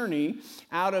journey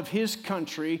out of his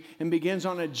country and begins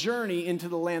on a journey into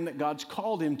the land that God's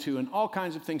called him to, and all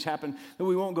kinds of things happen that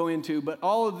we won't go into, but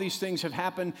all of these things have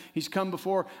happened. He's come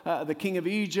before the king of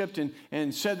Egypt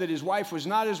and said that his wife was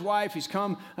not his wife. He's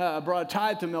come, brought a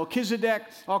tithe to Melchizedek.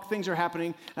 All things are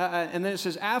happening, and then it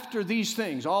says, after these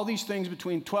things, all these things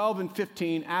between 12 and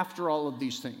 15, after all of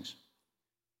these things.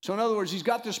 So in other words, he's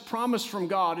got this promise from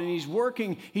God, and he's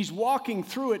walking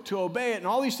through it to obey it, and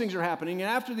all these things are happening.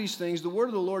 And after these things, the word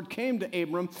of the Lord came to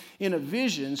Abram in a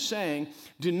vision, saying,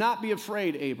 do not be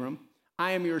afraid, Abram.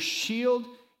 I am your shield,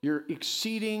 your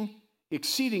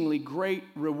exceedingly great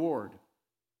reward.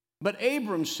 But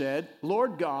Abram said,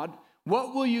 Lord God,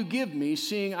 what will you give me,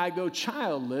 seeing I go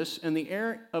childless, and the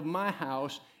heir of my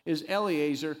house is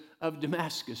Eliezer of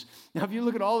Damascus? Now, if you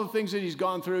look at all the things that he's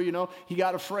gone through, he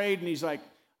got afraid, and he's like,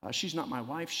 she's not my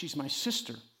wife, she's my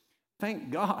sister.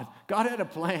 Thank God. God had a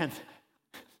plan.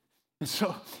 And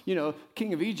so,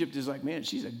 king of Egypt is like, man,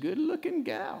 she's a good-looking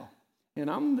gal, and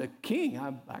I'm the king.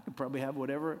 I could probably have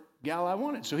whatever gal I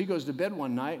wanted. So he goes to bed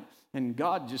one night, and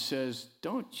God just says,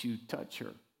 don't you touch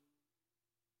her.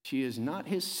 She is not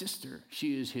his sister.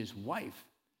 She is his wife.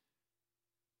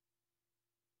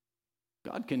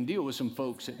 God can deal with some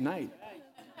folks at night.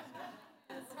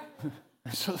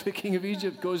 So the king of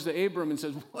Egypt goes to Abram and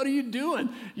says, what are you doing?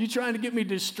 You trying to get me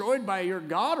destroyed by your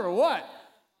God or what?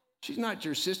 She's not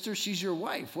your sister. She's your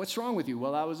wife. What's wrong with you?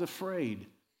 Well, I was afraid.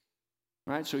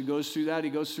 Right? So he goes through that. He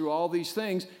goes through all these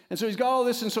things. And so he's got all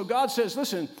this. And so God says,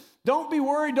 listen, don't be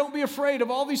worried. Don't be afraid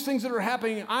of all these things that are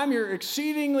happening. I'm your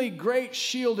exceedingly great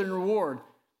shield and reward.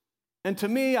 And to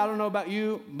me, I don't know about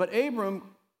you, but Abram,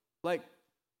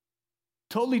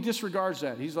 totally disregards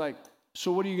that. He's like,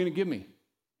 so what are you going to give me?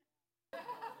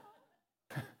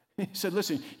 He said,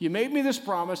 listen, you made me this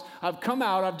promise. I've come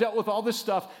out. I've dealt with all this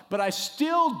stuff, but I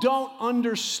still don't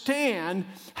understand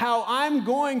how I'm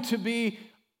going to be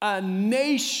a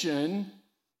nation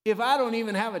if I don't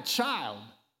even have a child.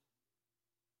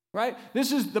 Right?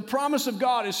 This is the promise of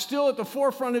God is still at the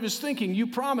forefront of his thinking. You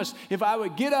promised if I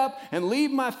would get up and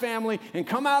leave my family and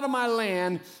come out of my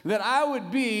land that I would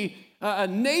be,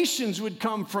 nations would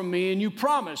come from me, and you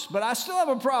promised, but I still have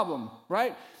a problem,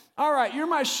 right? All right, you're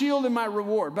my shield and my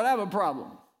reward, but I have a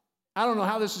problem. I don't know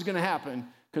how this is going to happen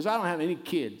because I don't have any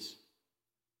kids.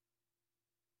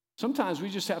 Sometimes we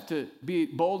just have to be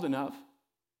bold enough.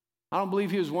 I don't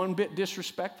believe he was one bit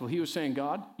disrespectful. He was saying,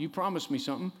 God, you promised me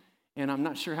something, and I'm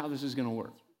not sure how this is going to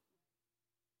work.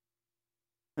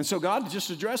 And so God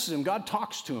just addresses him. God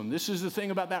talks to him. This is the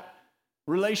thing about that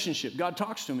relationship. God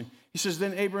talks to him. He says,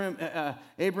 then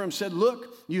Abraham said,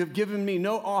 look, you have given me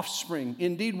no offspring.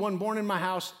 Indeed, one born in my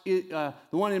house, the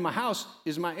one in my house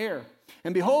is my heir.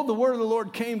 And behold, the word of the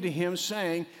Lord came to him,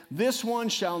 saying, this one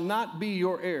shall not be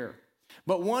your heir,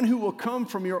 but one who will come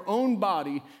from your own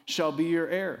body shall be your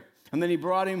heir. And then he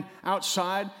brought him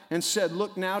outside and said,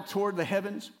 look now toward the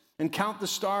heavens and count the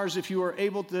stars if you are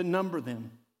able to number them.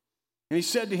 And he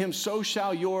said to him, so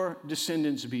shall your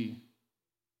descendants be.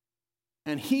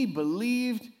 And he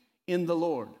believed in the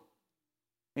Lord,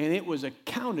 and it was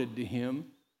accounted to him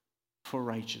for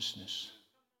righteousness.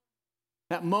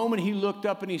 That moment he looked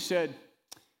up and he said,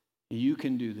 you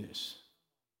can do this.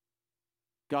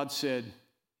 God said,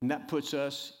 and that puts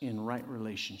us in right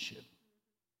relationship.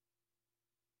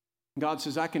 God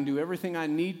says, I can do everything I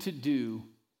need to do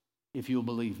if you'll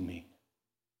believe me.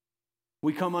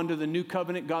 We come under the new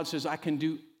covenant. God says, I can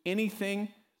do anything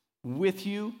with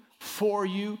you, for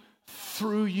you,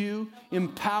 through you,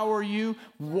 empower you,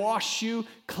 wash you,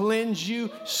 cleanse you,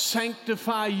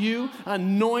 sanctify you,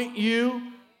 anoint you.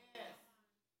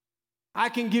 I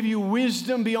can give you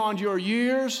wisdom beyond your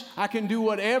years. I can do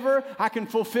whatever. I can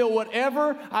fulfill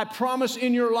whatever I promise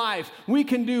in your life. We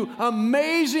can do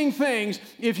amazing things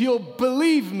if you'll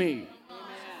believe me.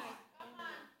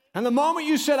 And the moment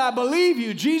you said, I believe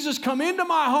you, Jesus, come into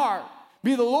my heart,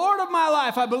 be the Lord of my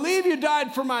life. I believe you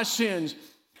died for my sins.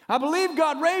 I believe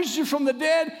God raised you from the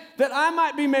dead that I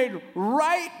might be made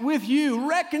right with you,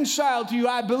 reconciled to you.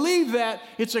 I believe that.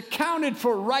 It's accounted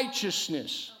for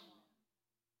righteousness.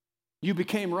 You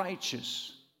became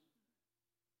righteous.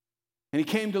 And he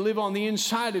came to live on the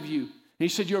inside of you. And he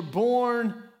said, you're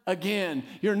born again.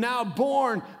 You're now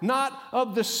born not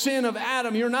of the sin of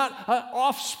Adam. You're not an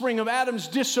offspring of Adam's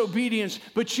disobedience,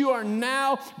 but you are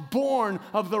now born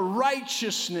of the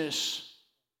righteousness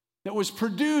that was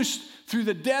produced through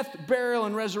the death, burial,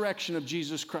 and resurrection of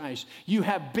Jesus Christ. You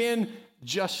have been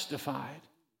justified.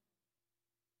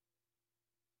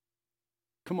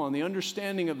 Come on, the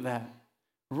understanding of that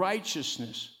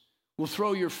righteousness will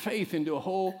throw your faith into a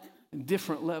whole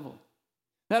different level.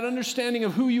 That understanding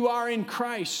of who you are in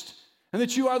Christ and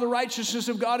that you are the righteousness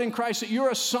of God in Christ, that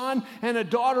you're a son and a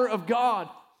daughter of God,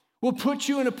 will put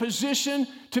you in a position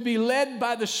to be led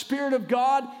by the Spirit of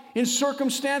God in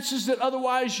circumstances that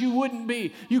otherwise you wouldn't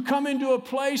be. You come into a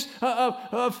place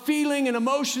of feeling and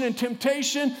emotion and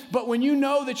temptation, but when you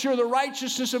know that you're the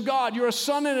righteousness of God, you're a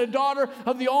son and a daughter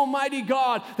of the Almighty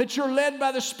God, that you're led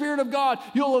by the Spirit of God,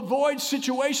 you'll avoid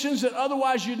situations that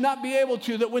otherwise you'd not be able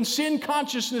to, that when sin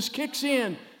consciousness kicks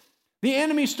in, the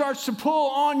enemy starts to pull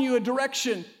on you a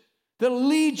direction that'll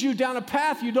lead you down a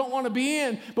path you don't want to be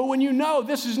in. But when you know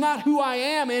this is not who I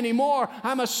am anymore,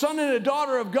 I'm a son and a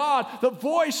daughter of God, the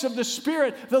voice of the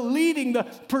Spirit, the leading, the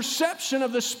perception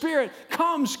of the Spirit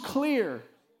comes clear.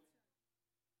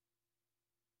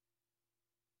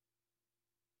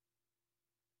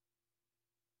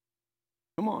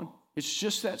 Come on, it's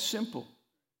just that simple.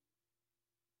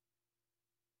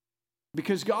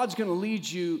 Because God's going to lead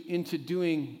you into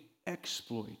doing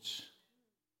exploits.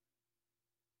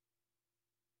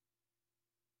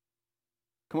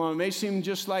 Come on, it may seem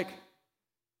just like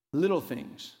little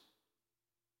things,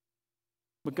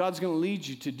 but God's going to lead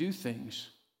you to do things.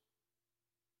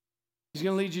 He's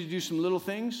going to lead you to do some little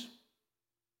things,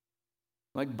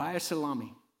 like buy a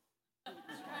salami.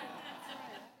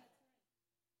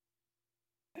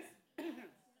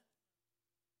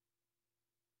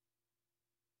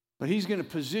 But he's going to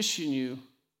position you.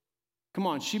 Come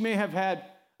on, she may have had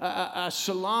a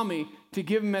salami to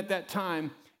give him at that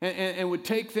time, and would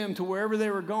take them to wherever they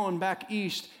were going back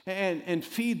east and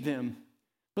feed them.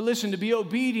 But listen, to be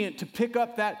obedient, to pick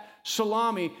up that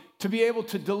salami, to be able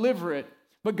to deliver it.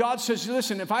 But God says,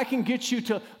 listen, if I can get you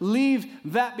to leave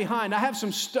that behind, I have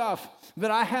some stuff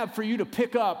that I have for you to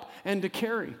pick up and to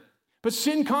carry. But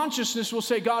sin consciousness will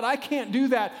say, God, I can't do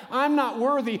that. I'm not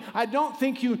worthy. I don't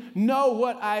think you know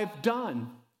what I've done.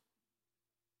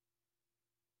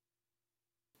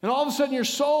 And all of a sudden your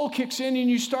soul kicks in and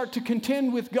you start to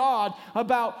contend with God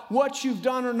about what you've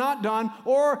done or not done,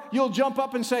 or you'll jump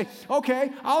up and say, okay,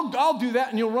 I'll do that,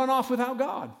 and you'll run off without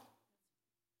God.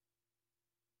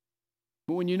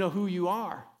 But when you know who you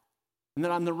are, and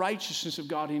that I'm the righteousness of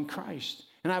God in Christ,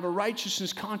 and I have a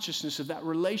righteousness consciousness of that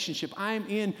relationship, I'm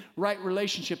in right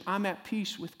relationship, I'm at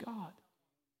peace with God.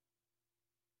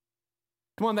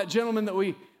 Come on, that gentleman that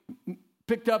we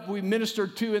picked up, we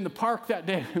ministered to in the park that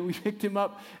day. We picked him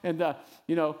up, and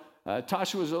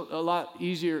Tasha was a lot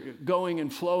easier going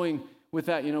and flowing with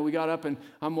that. We got up, and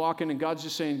I'm walking, and God's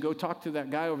just saying, go talk to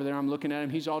that guy over there. I'm looking at him.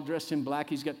 He's all dressed in black.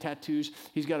 He's got tattoos.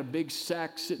 He's got a big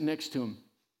sack sitting next to him,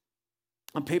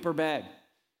 a paper bag.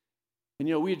 And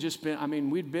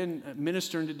we'd been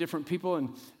ministering to different people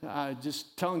and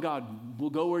just telling God, we'll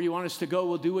go where you want us to go.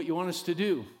 We'll do what you want us to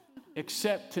do,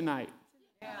 except tonight.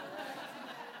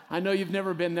 I know you've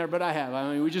never been there, but I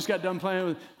have. We just got done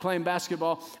playing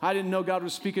basketball. I didn't know God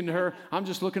was speaking to her. I'm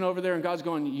just looking over there, and God's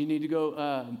going, you need to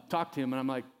go talk to him. And I'm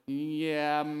like,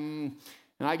 yeah. And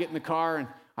I get in the car, and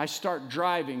I start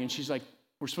driving, and she's like,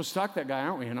 we're supposed to talk to that guy,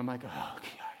 aren't we? And I'm like, oh, okay.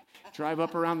 I drive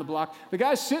up around the block. The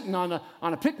guy's sitting on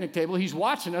a picnic table. He's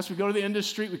watching us. We go to the end of the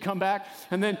street. We come back,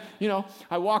 and then,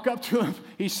 I walk up to him.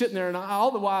 He's sitting there, and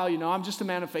all the while, I'm just a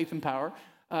man of faith and power,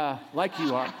 like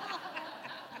you are.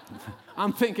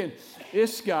 I'm thinking,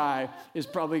 this guy is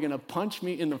probably going to punch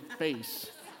me in the face.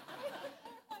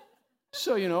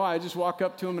 So, I just walk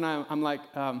up to him, and I'm like,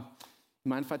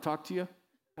 mind if I talk to you?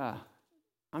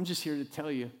 I'm just here to tell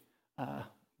you,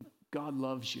 God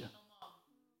loves you.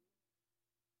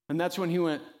 And that's when he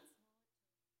went,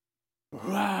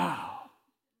 Wow.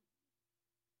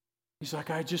 He's like,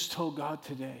 I just told God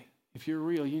today, if you're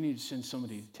real, you need to send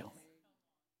somebody to tell me.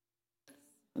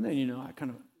 And then, I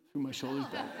kind of threw my shoulders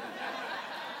back.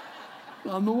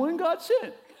 I'm the one God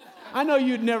sent. I know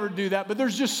you'd never do that, but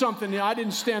there's just something, I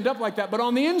didn't stand up like that. But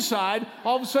on the inside,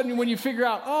 all of a sudden when you figure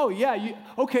out, oh yeah,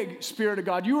 okay, Spirit of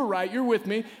God, you were right, you're with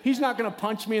me. He's not going to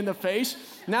punch me in the face.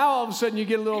 Now all of a sudden you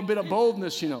get a little bit of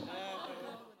boldness,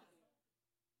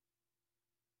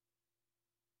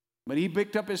 But he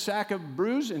picked up his sack of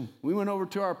brews and we went over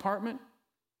to our apartment.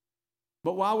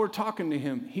 But while we're talking to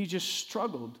him, he just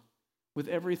struggled with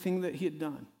everything that he had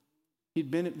done.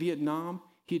 He'd been at Vietnam.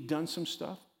 He had done some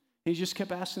stuff. And he just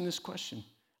kept asking this question: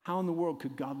 how in the world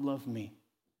could God love me?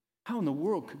 How in the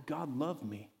world could God love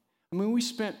me? I mean, we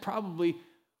spent probably,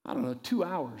 2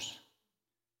 hours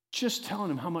just telling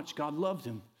him how much God loved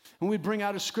him. And we'd bring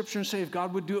out a scripture and say, if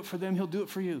God would do it for them, he'll do it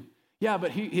for you. Yeah,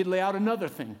 but he'd lay out another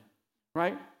thing,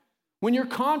 right? When your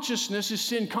consciousness is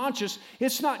sin conscious,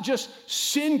 it's not just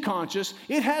sin conscious,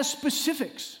 it has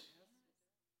specifics.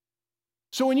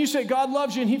 So when you say God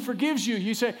loves you and he forgives you,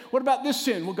 you say, what about this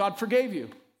sin? Well, God forgave you.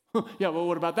 Yeah, well,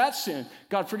 what about that sin?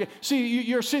 God forgave. See,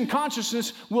 your sin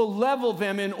consciousness will level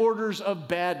them in orders of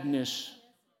badness.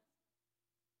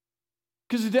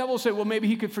 Because the devil will say, well, maybe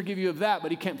he could forgive you of that,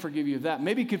 but he can't forgive you of that.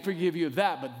 Maybe he could forgive you of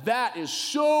that, but that is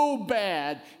so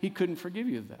bad, he couldn't forgive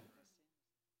you of that.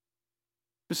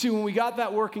 But see, when we got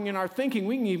that working in our thinking,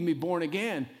 we can even be born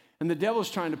again. And the devil's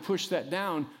trying to push that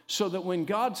down so that when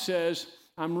God says,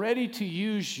 I'm ready to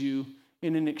use you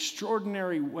in an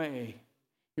extraordinary way,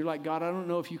 you're like, God, I don't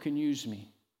know if you can use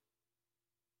me.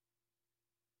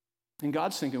 And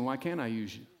God's thinking, why can't I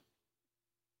use you?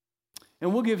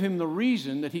 And we'll give him the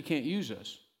reason that he can't use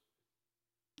us.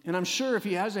 And I'm sure if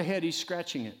he has a head, he's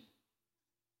scratching it.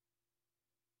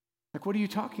 Like, what are you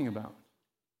talking about?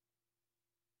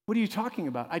 What are you talking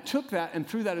about? I took that and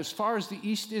threw that as far as the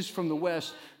east is from the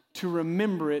west to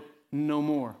remember it no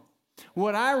more.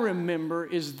 What I remember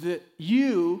is that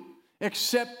you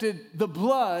accepted the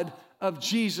blood of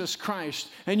Jesus Christ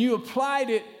and you applied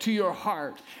it to your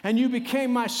heart and you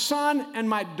became my son and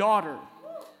my daughter.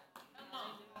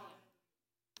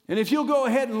 And if you'll go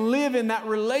ahead and live in that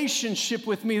relationship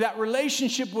with me, that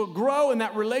relationship will grow and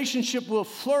that relationship will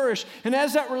flourish. And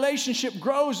as that relationship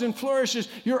grows and flourishes,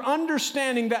 you're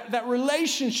understanding that that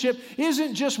relationship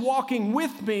isn't just walking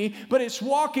with me, but it's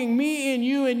walking me in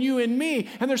you and you in me.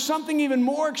 And there's something even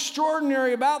more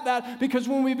extraordinary about that, because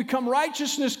when we become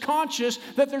righteousness conscious,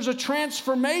 that there's a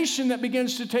transformation that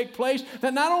begins to take place,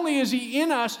 that not only is he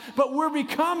in us, but we're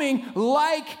becoming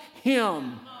like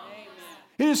him.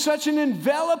 It is such an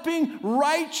enveloping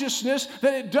righteousness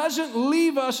that it doesn't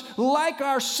leave us like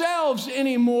ourselves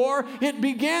anymore. It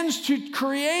begins to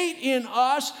create in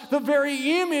us the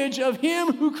very image of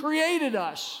him who created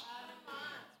us.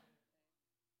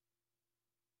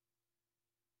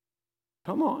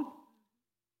 Come on.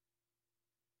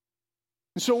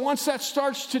 And so once that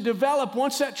starts to develop,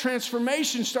 once that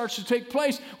transformation starts to take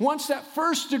place, once that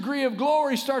first degree of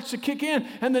glory starts to kick in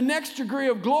and the next degree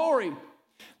of glory,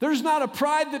 there's not a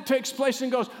pride that takes place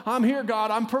and goes, I'm here,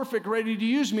 God, I'm perfect, ready to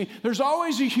use me. There's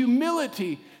always a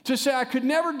humility to say, I could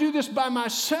never do this by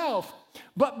myself,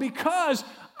 but because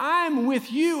I'm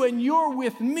with you and you're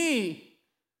with me,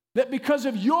 that because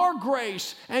of your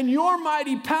grace and your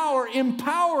mighty power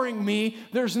empowering me,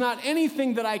 there's not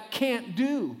anything that I can't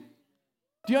do.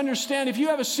 Do you understand? If you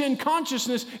have a sin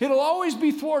consciousness, it'll always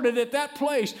be thwarted at that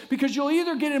place, because you'll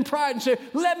either get in pride and say,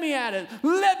 let me at it,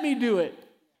 let me do it.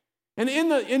 And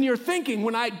in your thinking,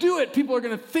 when I do it, people are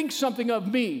going to think something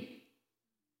of me.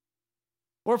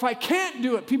 Or if I can't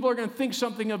do it, people are going to think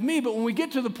something of me. But when we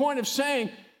get to the point of saying,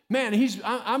 man,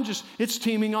 it's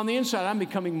teeming on the inside, I'm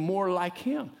becoming more like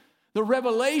him. The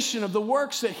revelation of the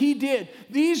works that he did,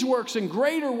 these works and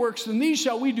greater works than these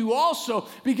shall we do also,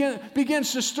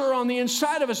 begins to stir on the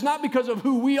inside of us, not because of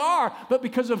who we are, but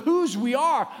because of whose we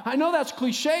are. I know that's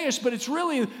cliche-ish, but it's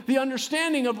really the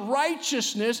understanding of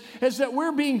righteousness is that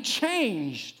we're being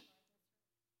changed.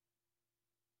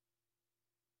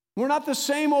 We're not the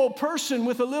same old person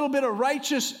with a little bit of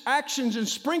righteous actions and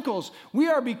sprinkles. We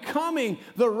are becoming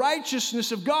the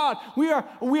righteousness of God. We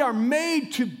are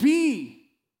made to be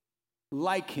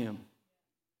like him.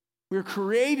 We're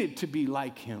created to be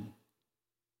like him.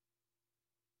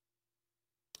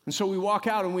 And so we walk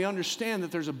out and we understand that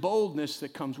there's a boldness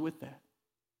that comes with that.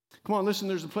 Come on, listen,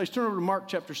 there's a place. Turn over to Mark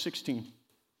chapter 16.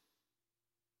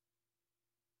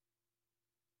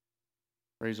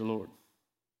 Praise the Lord.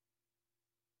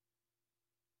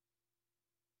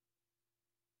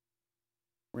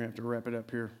 We're going to have to wrap it up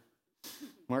here.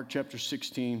 Mark chapter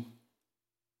 16.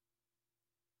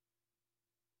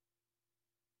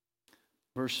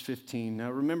 verse 15.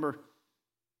 Now remember,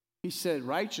 he said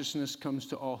righteousness comes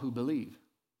to all who believe.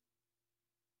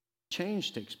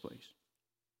 Change takes place.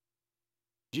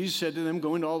 Jesus said to them,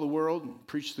 go into all the world and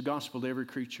preach the gospel to every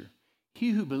creature.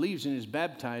 He who believes and is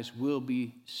baptized will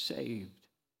be saved,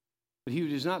 but he who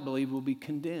does not believe will be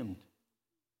condemned.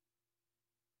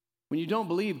 When you don't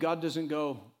believe, God doesn't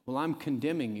go, well, I'm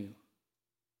condemning you.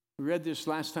 We read this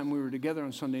last time we were together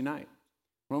on Sunday night.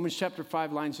 Romans chapter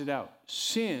 5 lines it out.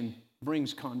 Sin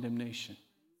brings condemnation.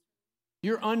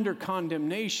 You're under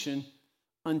condemnation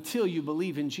until you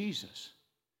believe in Jesus.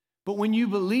 But when you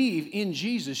believe in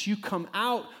Jesus, you come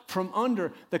out from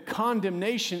under the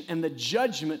condemnation and the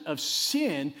judgment of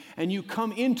sin, and you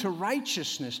come into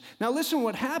righteousness. Now listen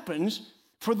what happens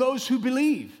for those who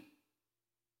believe.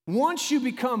 Once you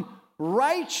become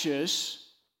righteous,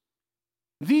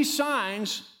 these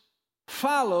signs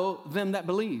follow them that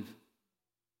believe.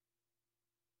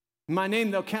 In my name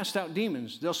they'll cast out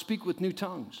demons. They'll speak with new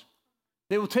tongues.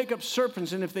 They will take up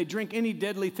serpents, and if they drink any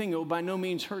deadly thing, it will by no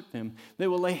means hurt them. They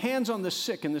will lay hands on the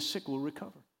sick, and the sick will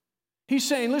recover. He's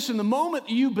saying, listen, the moment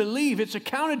you believe, it's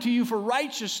accounted to you for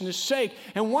righteousness' sake.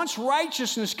 And once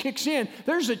righteousness kicks in,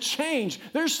 there's a change.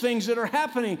 There's things that are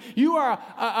happening. You are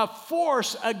a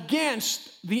force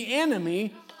against the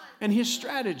enemy and his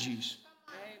strategies.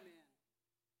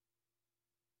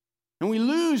 And we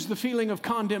lose the feeling of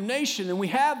condemnation, and we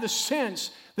have the sense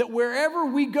that wherever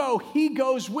we go, he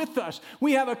goes with us.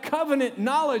 We have a covenant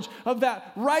knowledge of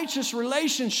that righteous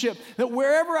relationship, that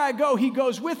wherever I go, he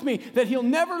goes with me, that he'll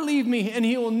never leave me and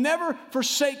he will never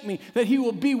forsake me, that he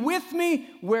will be with me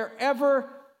wherever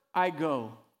I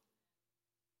go.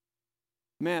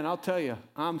 Man, I'll tell you,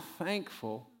 I'm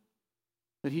thankful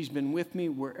that he's been with me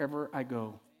wherever I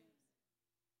go.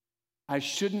 I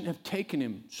shouldn't have taken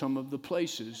him some of the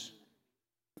places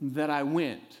that I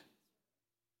went.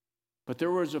 But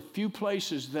there was a few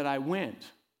places that I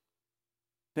went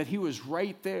that he was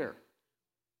right there.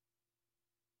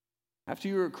 After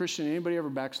you were a Christian, anybody ever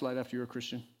backslide after you were a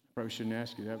Christian? Probably shouldn't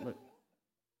ask you that, but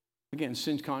again,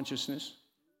 sin consciousness.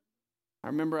 I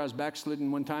remember I was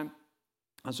backslidden one time.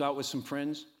 I was out with some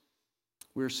friends.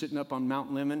 We were sitting up on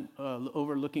Mount Lemmon,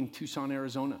 overlooking Tucson,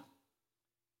 Arizona.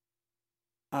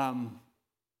 And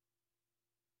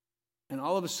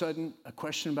all of a sudden, a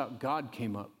question about God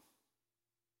came up.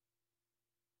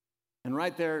 And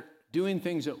right there, doing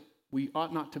things that we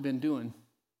ought not to have been doing,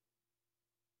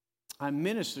 I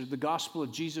ministered the gospel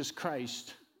of Jesus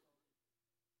Christ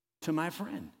to my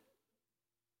friend.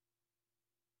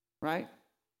 Right?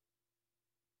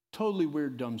 Totally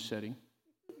weird, dumb setting.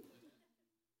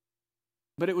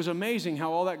 But it was amazing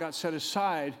how all that got set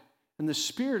aside and the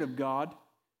Spirit of God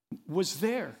was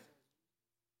there.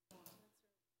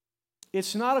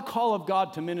 It's not a call of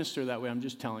God to minister that way, I'm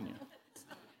just telling you.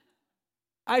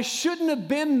 I shouldn't have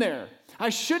been there. I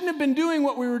shouldn't have been doing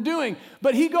what we were doing,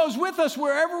 but he goes with us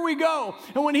wherever we go.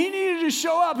 And when he needed to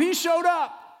show up, he showed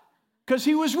up because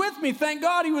he was with me. Thank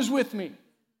God he was with me.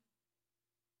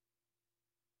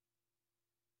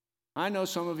 I know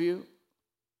some of you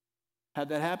had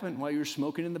that happen while you were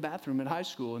smoking in the bathroom at high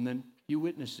school, and then you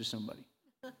witnessed to somebody.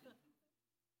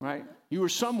 Right? You were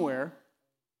somewhere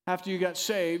after you got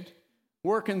saved,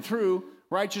 working through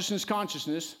righteousness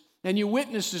consciousness, and you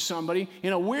witness to somebody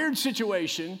in a weird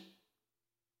situation.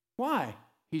 Why?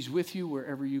 He's with you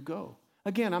wherever you go.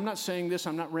 Again, I'm not saying this,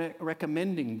 I'm not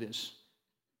recommending this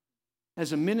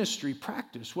as a ministry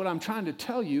practice. What I'm trying to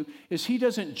tell you is he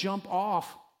doesn't jump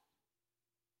off.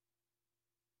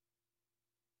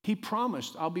 He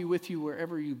promised, I'll be with you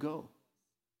wherever you go.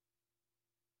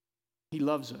 He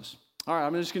loves us. All right,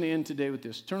 I'm just going to end today with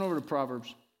this. Turn over to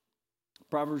Proverbs.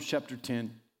 Proverbs chapter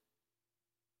 10.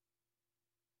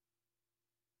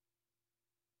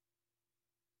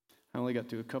 I only got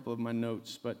to a couple of my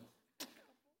notes, but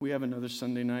we have another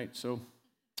Sunday night, so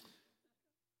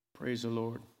praise the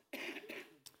Lord.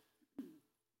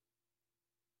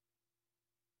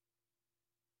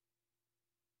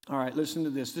 All right, listen to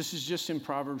this. This is just in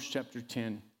Proverbs chapter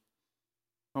 10.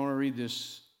 I want to read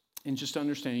this and just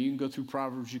understand. You can go through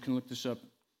Proverbs. You can look this up.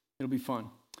 It'll be fun.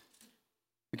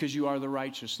 Because you are the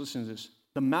righteous. Listen to this.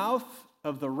 The mouth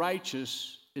of the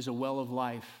righteous is a well of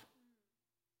life,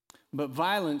 but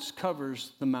violence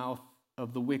covers the mouth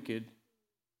of the wicked.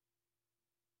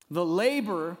 The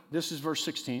labor, this is verse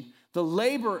 16, the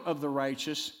labor of the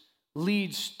righteous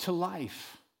leads to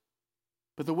life,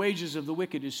 but the wages of the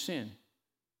wicked is sin.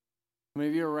 How many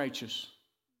of you are righteous?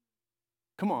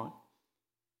 Come on.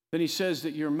 Then he says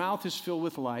that your mouth is filled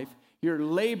with life, your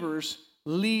labors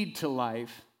lead to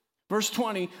life. Verse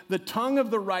 20, the tongue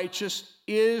of the righteous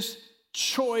is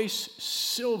choice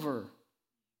silver,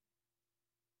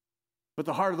 but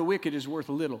the heart of the wicked is worth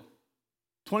little.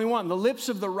 21, the lips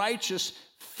of the righteous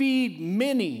feed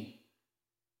many,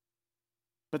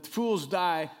 but the fools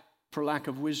die for lack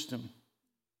of wisdom.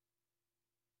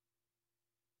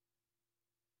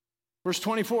 Verse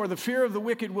 24, the fear of the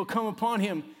wicked will come upon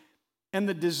him, and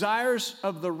the desires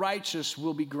of the righteous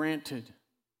will be granted.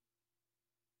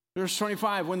 Verse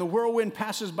 25, when the whirlwind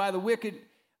passes by the wicked,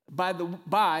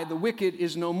 the wicked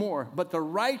is no more, but the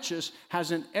righteous has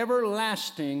an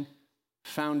everlasting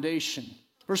foundation.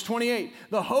 Verse 28,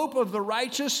 the hope of the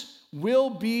righteous will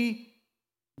be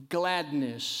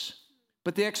gladness,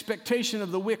 but the expectation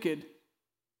of the wicked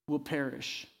will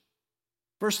perish.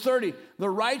 Verse 30, the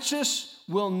righteous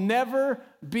will never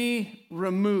be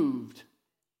removed,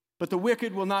 but the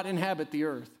wicked will not inhabit the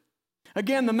earth.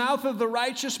 Again, the mouth of the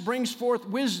righteous brings forth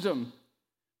wisdom,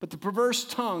 but the perverse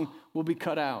tongue will be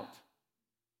cut out.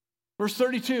 Verse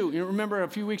 32, you remember a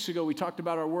few weeks ago we talked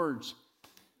about our words.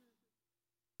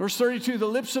 Verse 32, the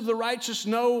lips of the righteous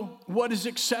know what is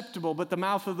acceptable, but the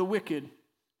mouth of the wicked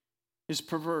is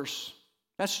perverse.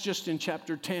 That's just in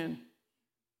chapter 10.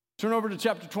 Turn over to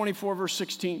chapter 24, verse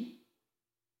 16.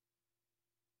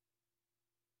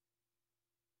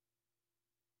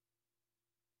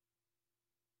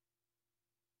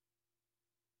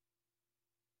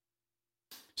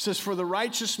 It says, for the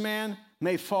righteous man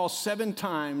may fall 7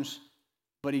 times,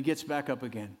 but he gets back up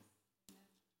again.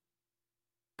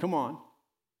 Come on.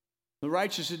 The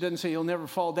righteous, it doesn't say he'll never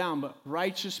fall down, but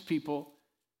righteous people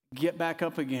get back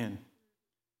up again.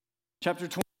 Chapter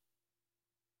 20.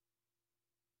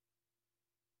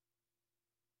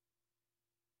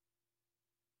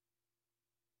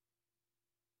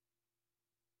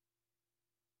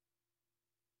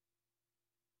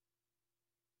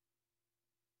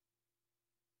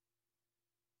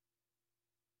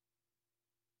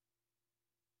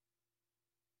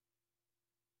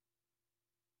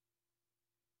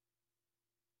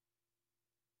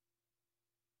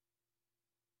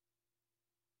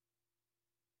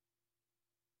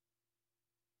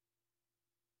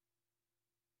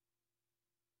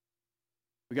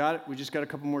 We got it? We just got a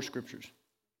couple more scriptures.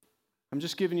 I'm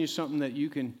just giving you something that you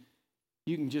can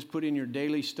just put in your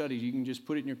daily study. You can just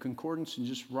put it in your concordance and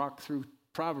just rock through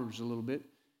Proverbs a little bit.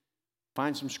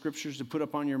 Find some scriptures to put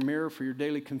up on your mirror for your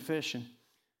daily confession.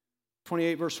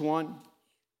 28 verse 1.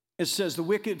 It says, the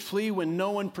wicked flee when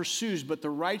no one pursues, but the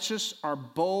righteous are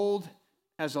bold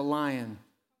as a lion.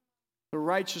 The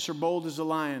righteous are bold as a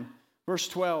lion. Verse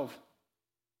 12.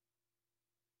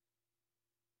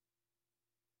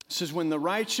 It says, when the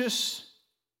righteous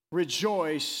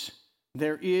rejoice,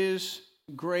 there is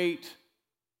great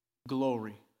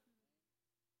glory.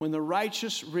 When the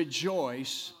righteous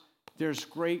rejoice, there's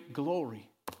great glory.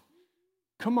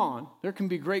 Come on, there can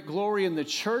be great glory in the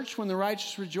church when the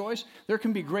righteous rejoice. There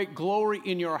can be great glory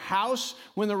in your house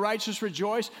when the righteous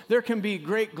rejoice. There can be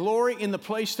great glory in the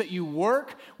place that you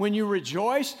work when you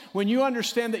rejoice. When you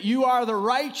understand that you are the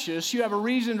righteous, you have a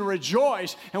reason to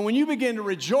rejoice. And when you begin to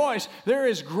rejoice, there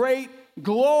is great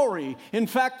glory. In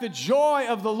fact, the joy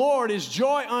of the Lord is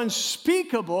joy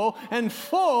unspeakable and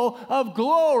full of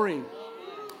glory.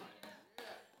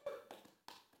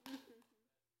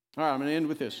 All right, I'm going to end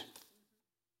with this.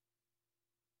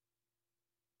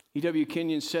 E.W.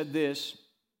 Kenyon said this.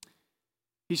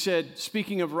 He said,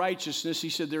 speaking of righteousness, he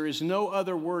said, there is no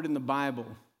other word in the Bible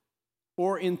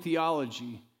or in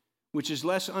theology which is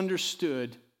less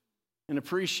understood and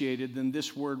appreciated than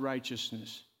this word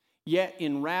righteousness. Yet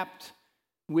enwrapped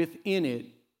within it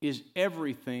is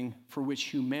everything for which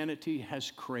humanity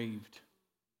has craved.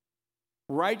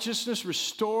 Righteousness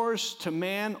restores to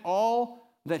man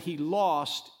all that he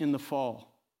lost in the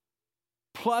fall,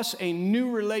 plus a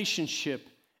new relationship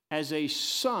as a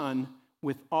son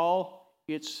with all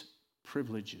its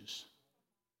privileges.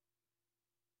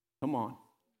 Come on.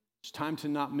 It's time to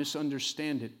not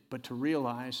misunderstand it, but to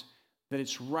realize that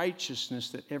it's righteousness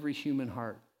that every human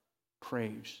heart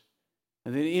craves.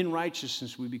 And then in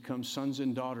righteousness we become sons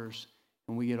and daughters,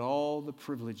 and we get all the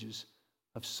privileges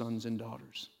of sons and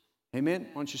daughters. Amen?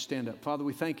 Why don't you stand up? Father,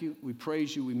 we thank you, we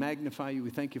praise you, we magnify you,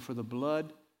 we thank you for the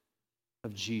blood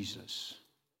of Jesus.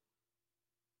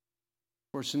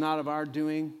 For it's not of our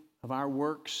doing, of our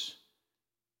works,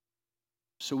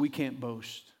 so we can't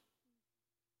boast.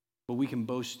 But we can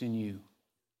boast in you.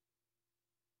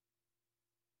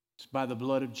 It's by the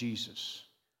blood of Jesus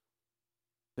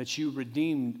that you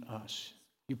redeemed us.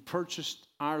 You purchased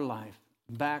our life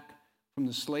back from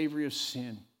the slavery of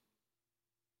sin.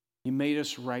 You made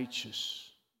us righteous.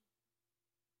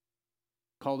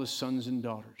 Called us sons and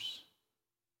daughters.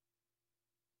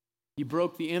 You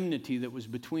broke the enmity that was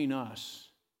between us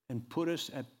and put us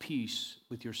at peace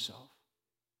with yourself.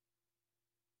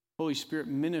 Holy Spirit,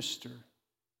 minister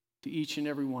to each and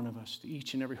every one of us, to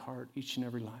each and every heart, each and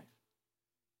every life.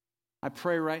 I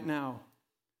pray right now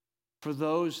for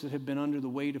those that have been under the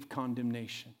weight of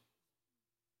condemnation,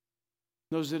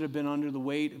 those that have been under the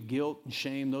weight of guilt and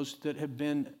shame, those that have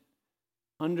been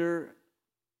under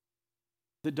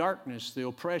the darkness, the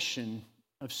oppression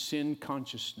of sin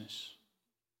consciousness.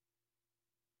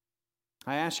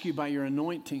 I ask you by your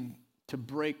anointing to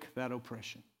break that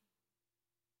oppression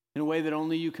in a way that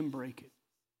only you can break it.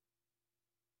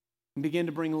 And begin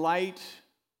to bring light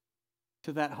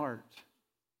to that heart.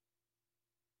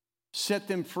 Set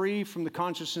them free from the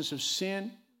consciousness of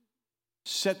sin.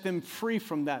 Set them free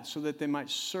from that so that they might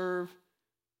serve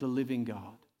the living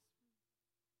God.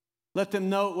 Let them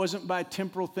know it wasn't by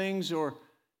temporal things or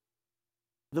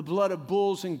the blood of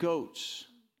bulls and goats,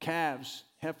 calves,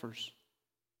 heifers,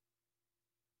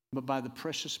 but by the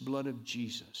precious blood of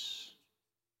Jesus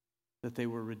that they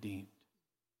were redeemed.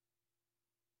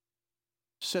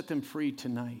 Set them free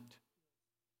tonight.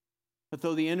 That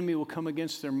though the enemy will come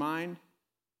against their mind,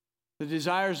 the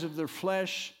desires of their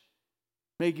flesh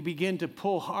may begin to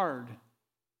pull hard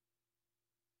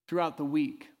throughout the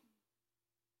week,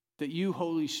 that you,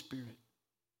 Holy Spirit,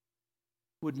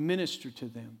 would minister to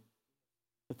them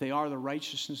that they are the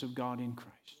righteousness of God in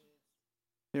Christ.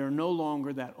 They are no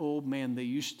longer that old man they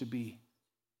used to be,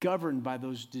 governed by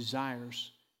those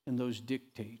desires and those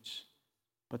dictates,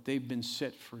 but they've been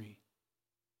set free.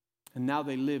 And now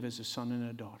they live as a son and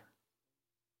a daughter.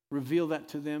 Reveal that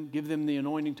to them. Give them the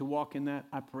anointing to walk in that.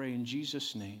 I pray in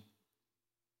Jesus' name.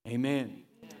 Amen.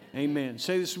 Amen.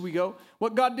 Say this as we go.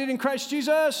 What God did in Christ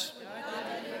Jesus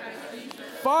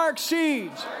far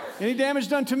exceeds any damage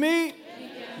done to me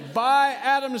by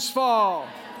Adam's fall.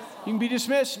 You can be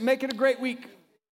dismissed. Make it a great week.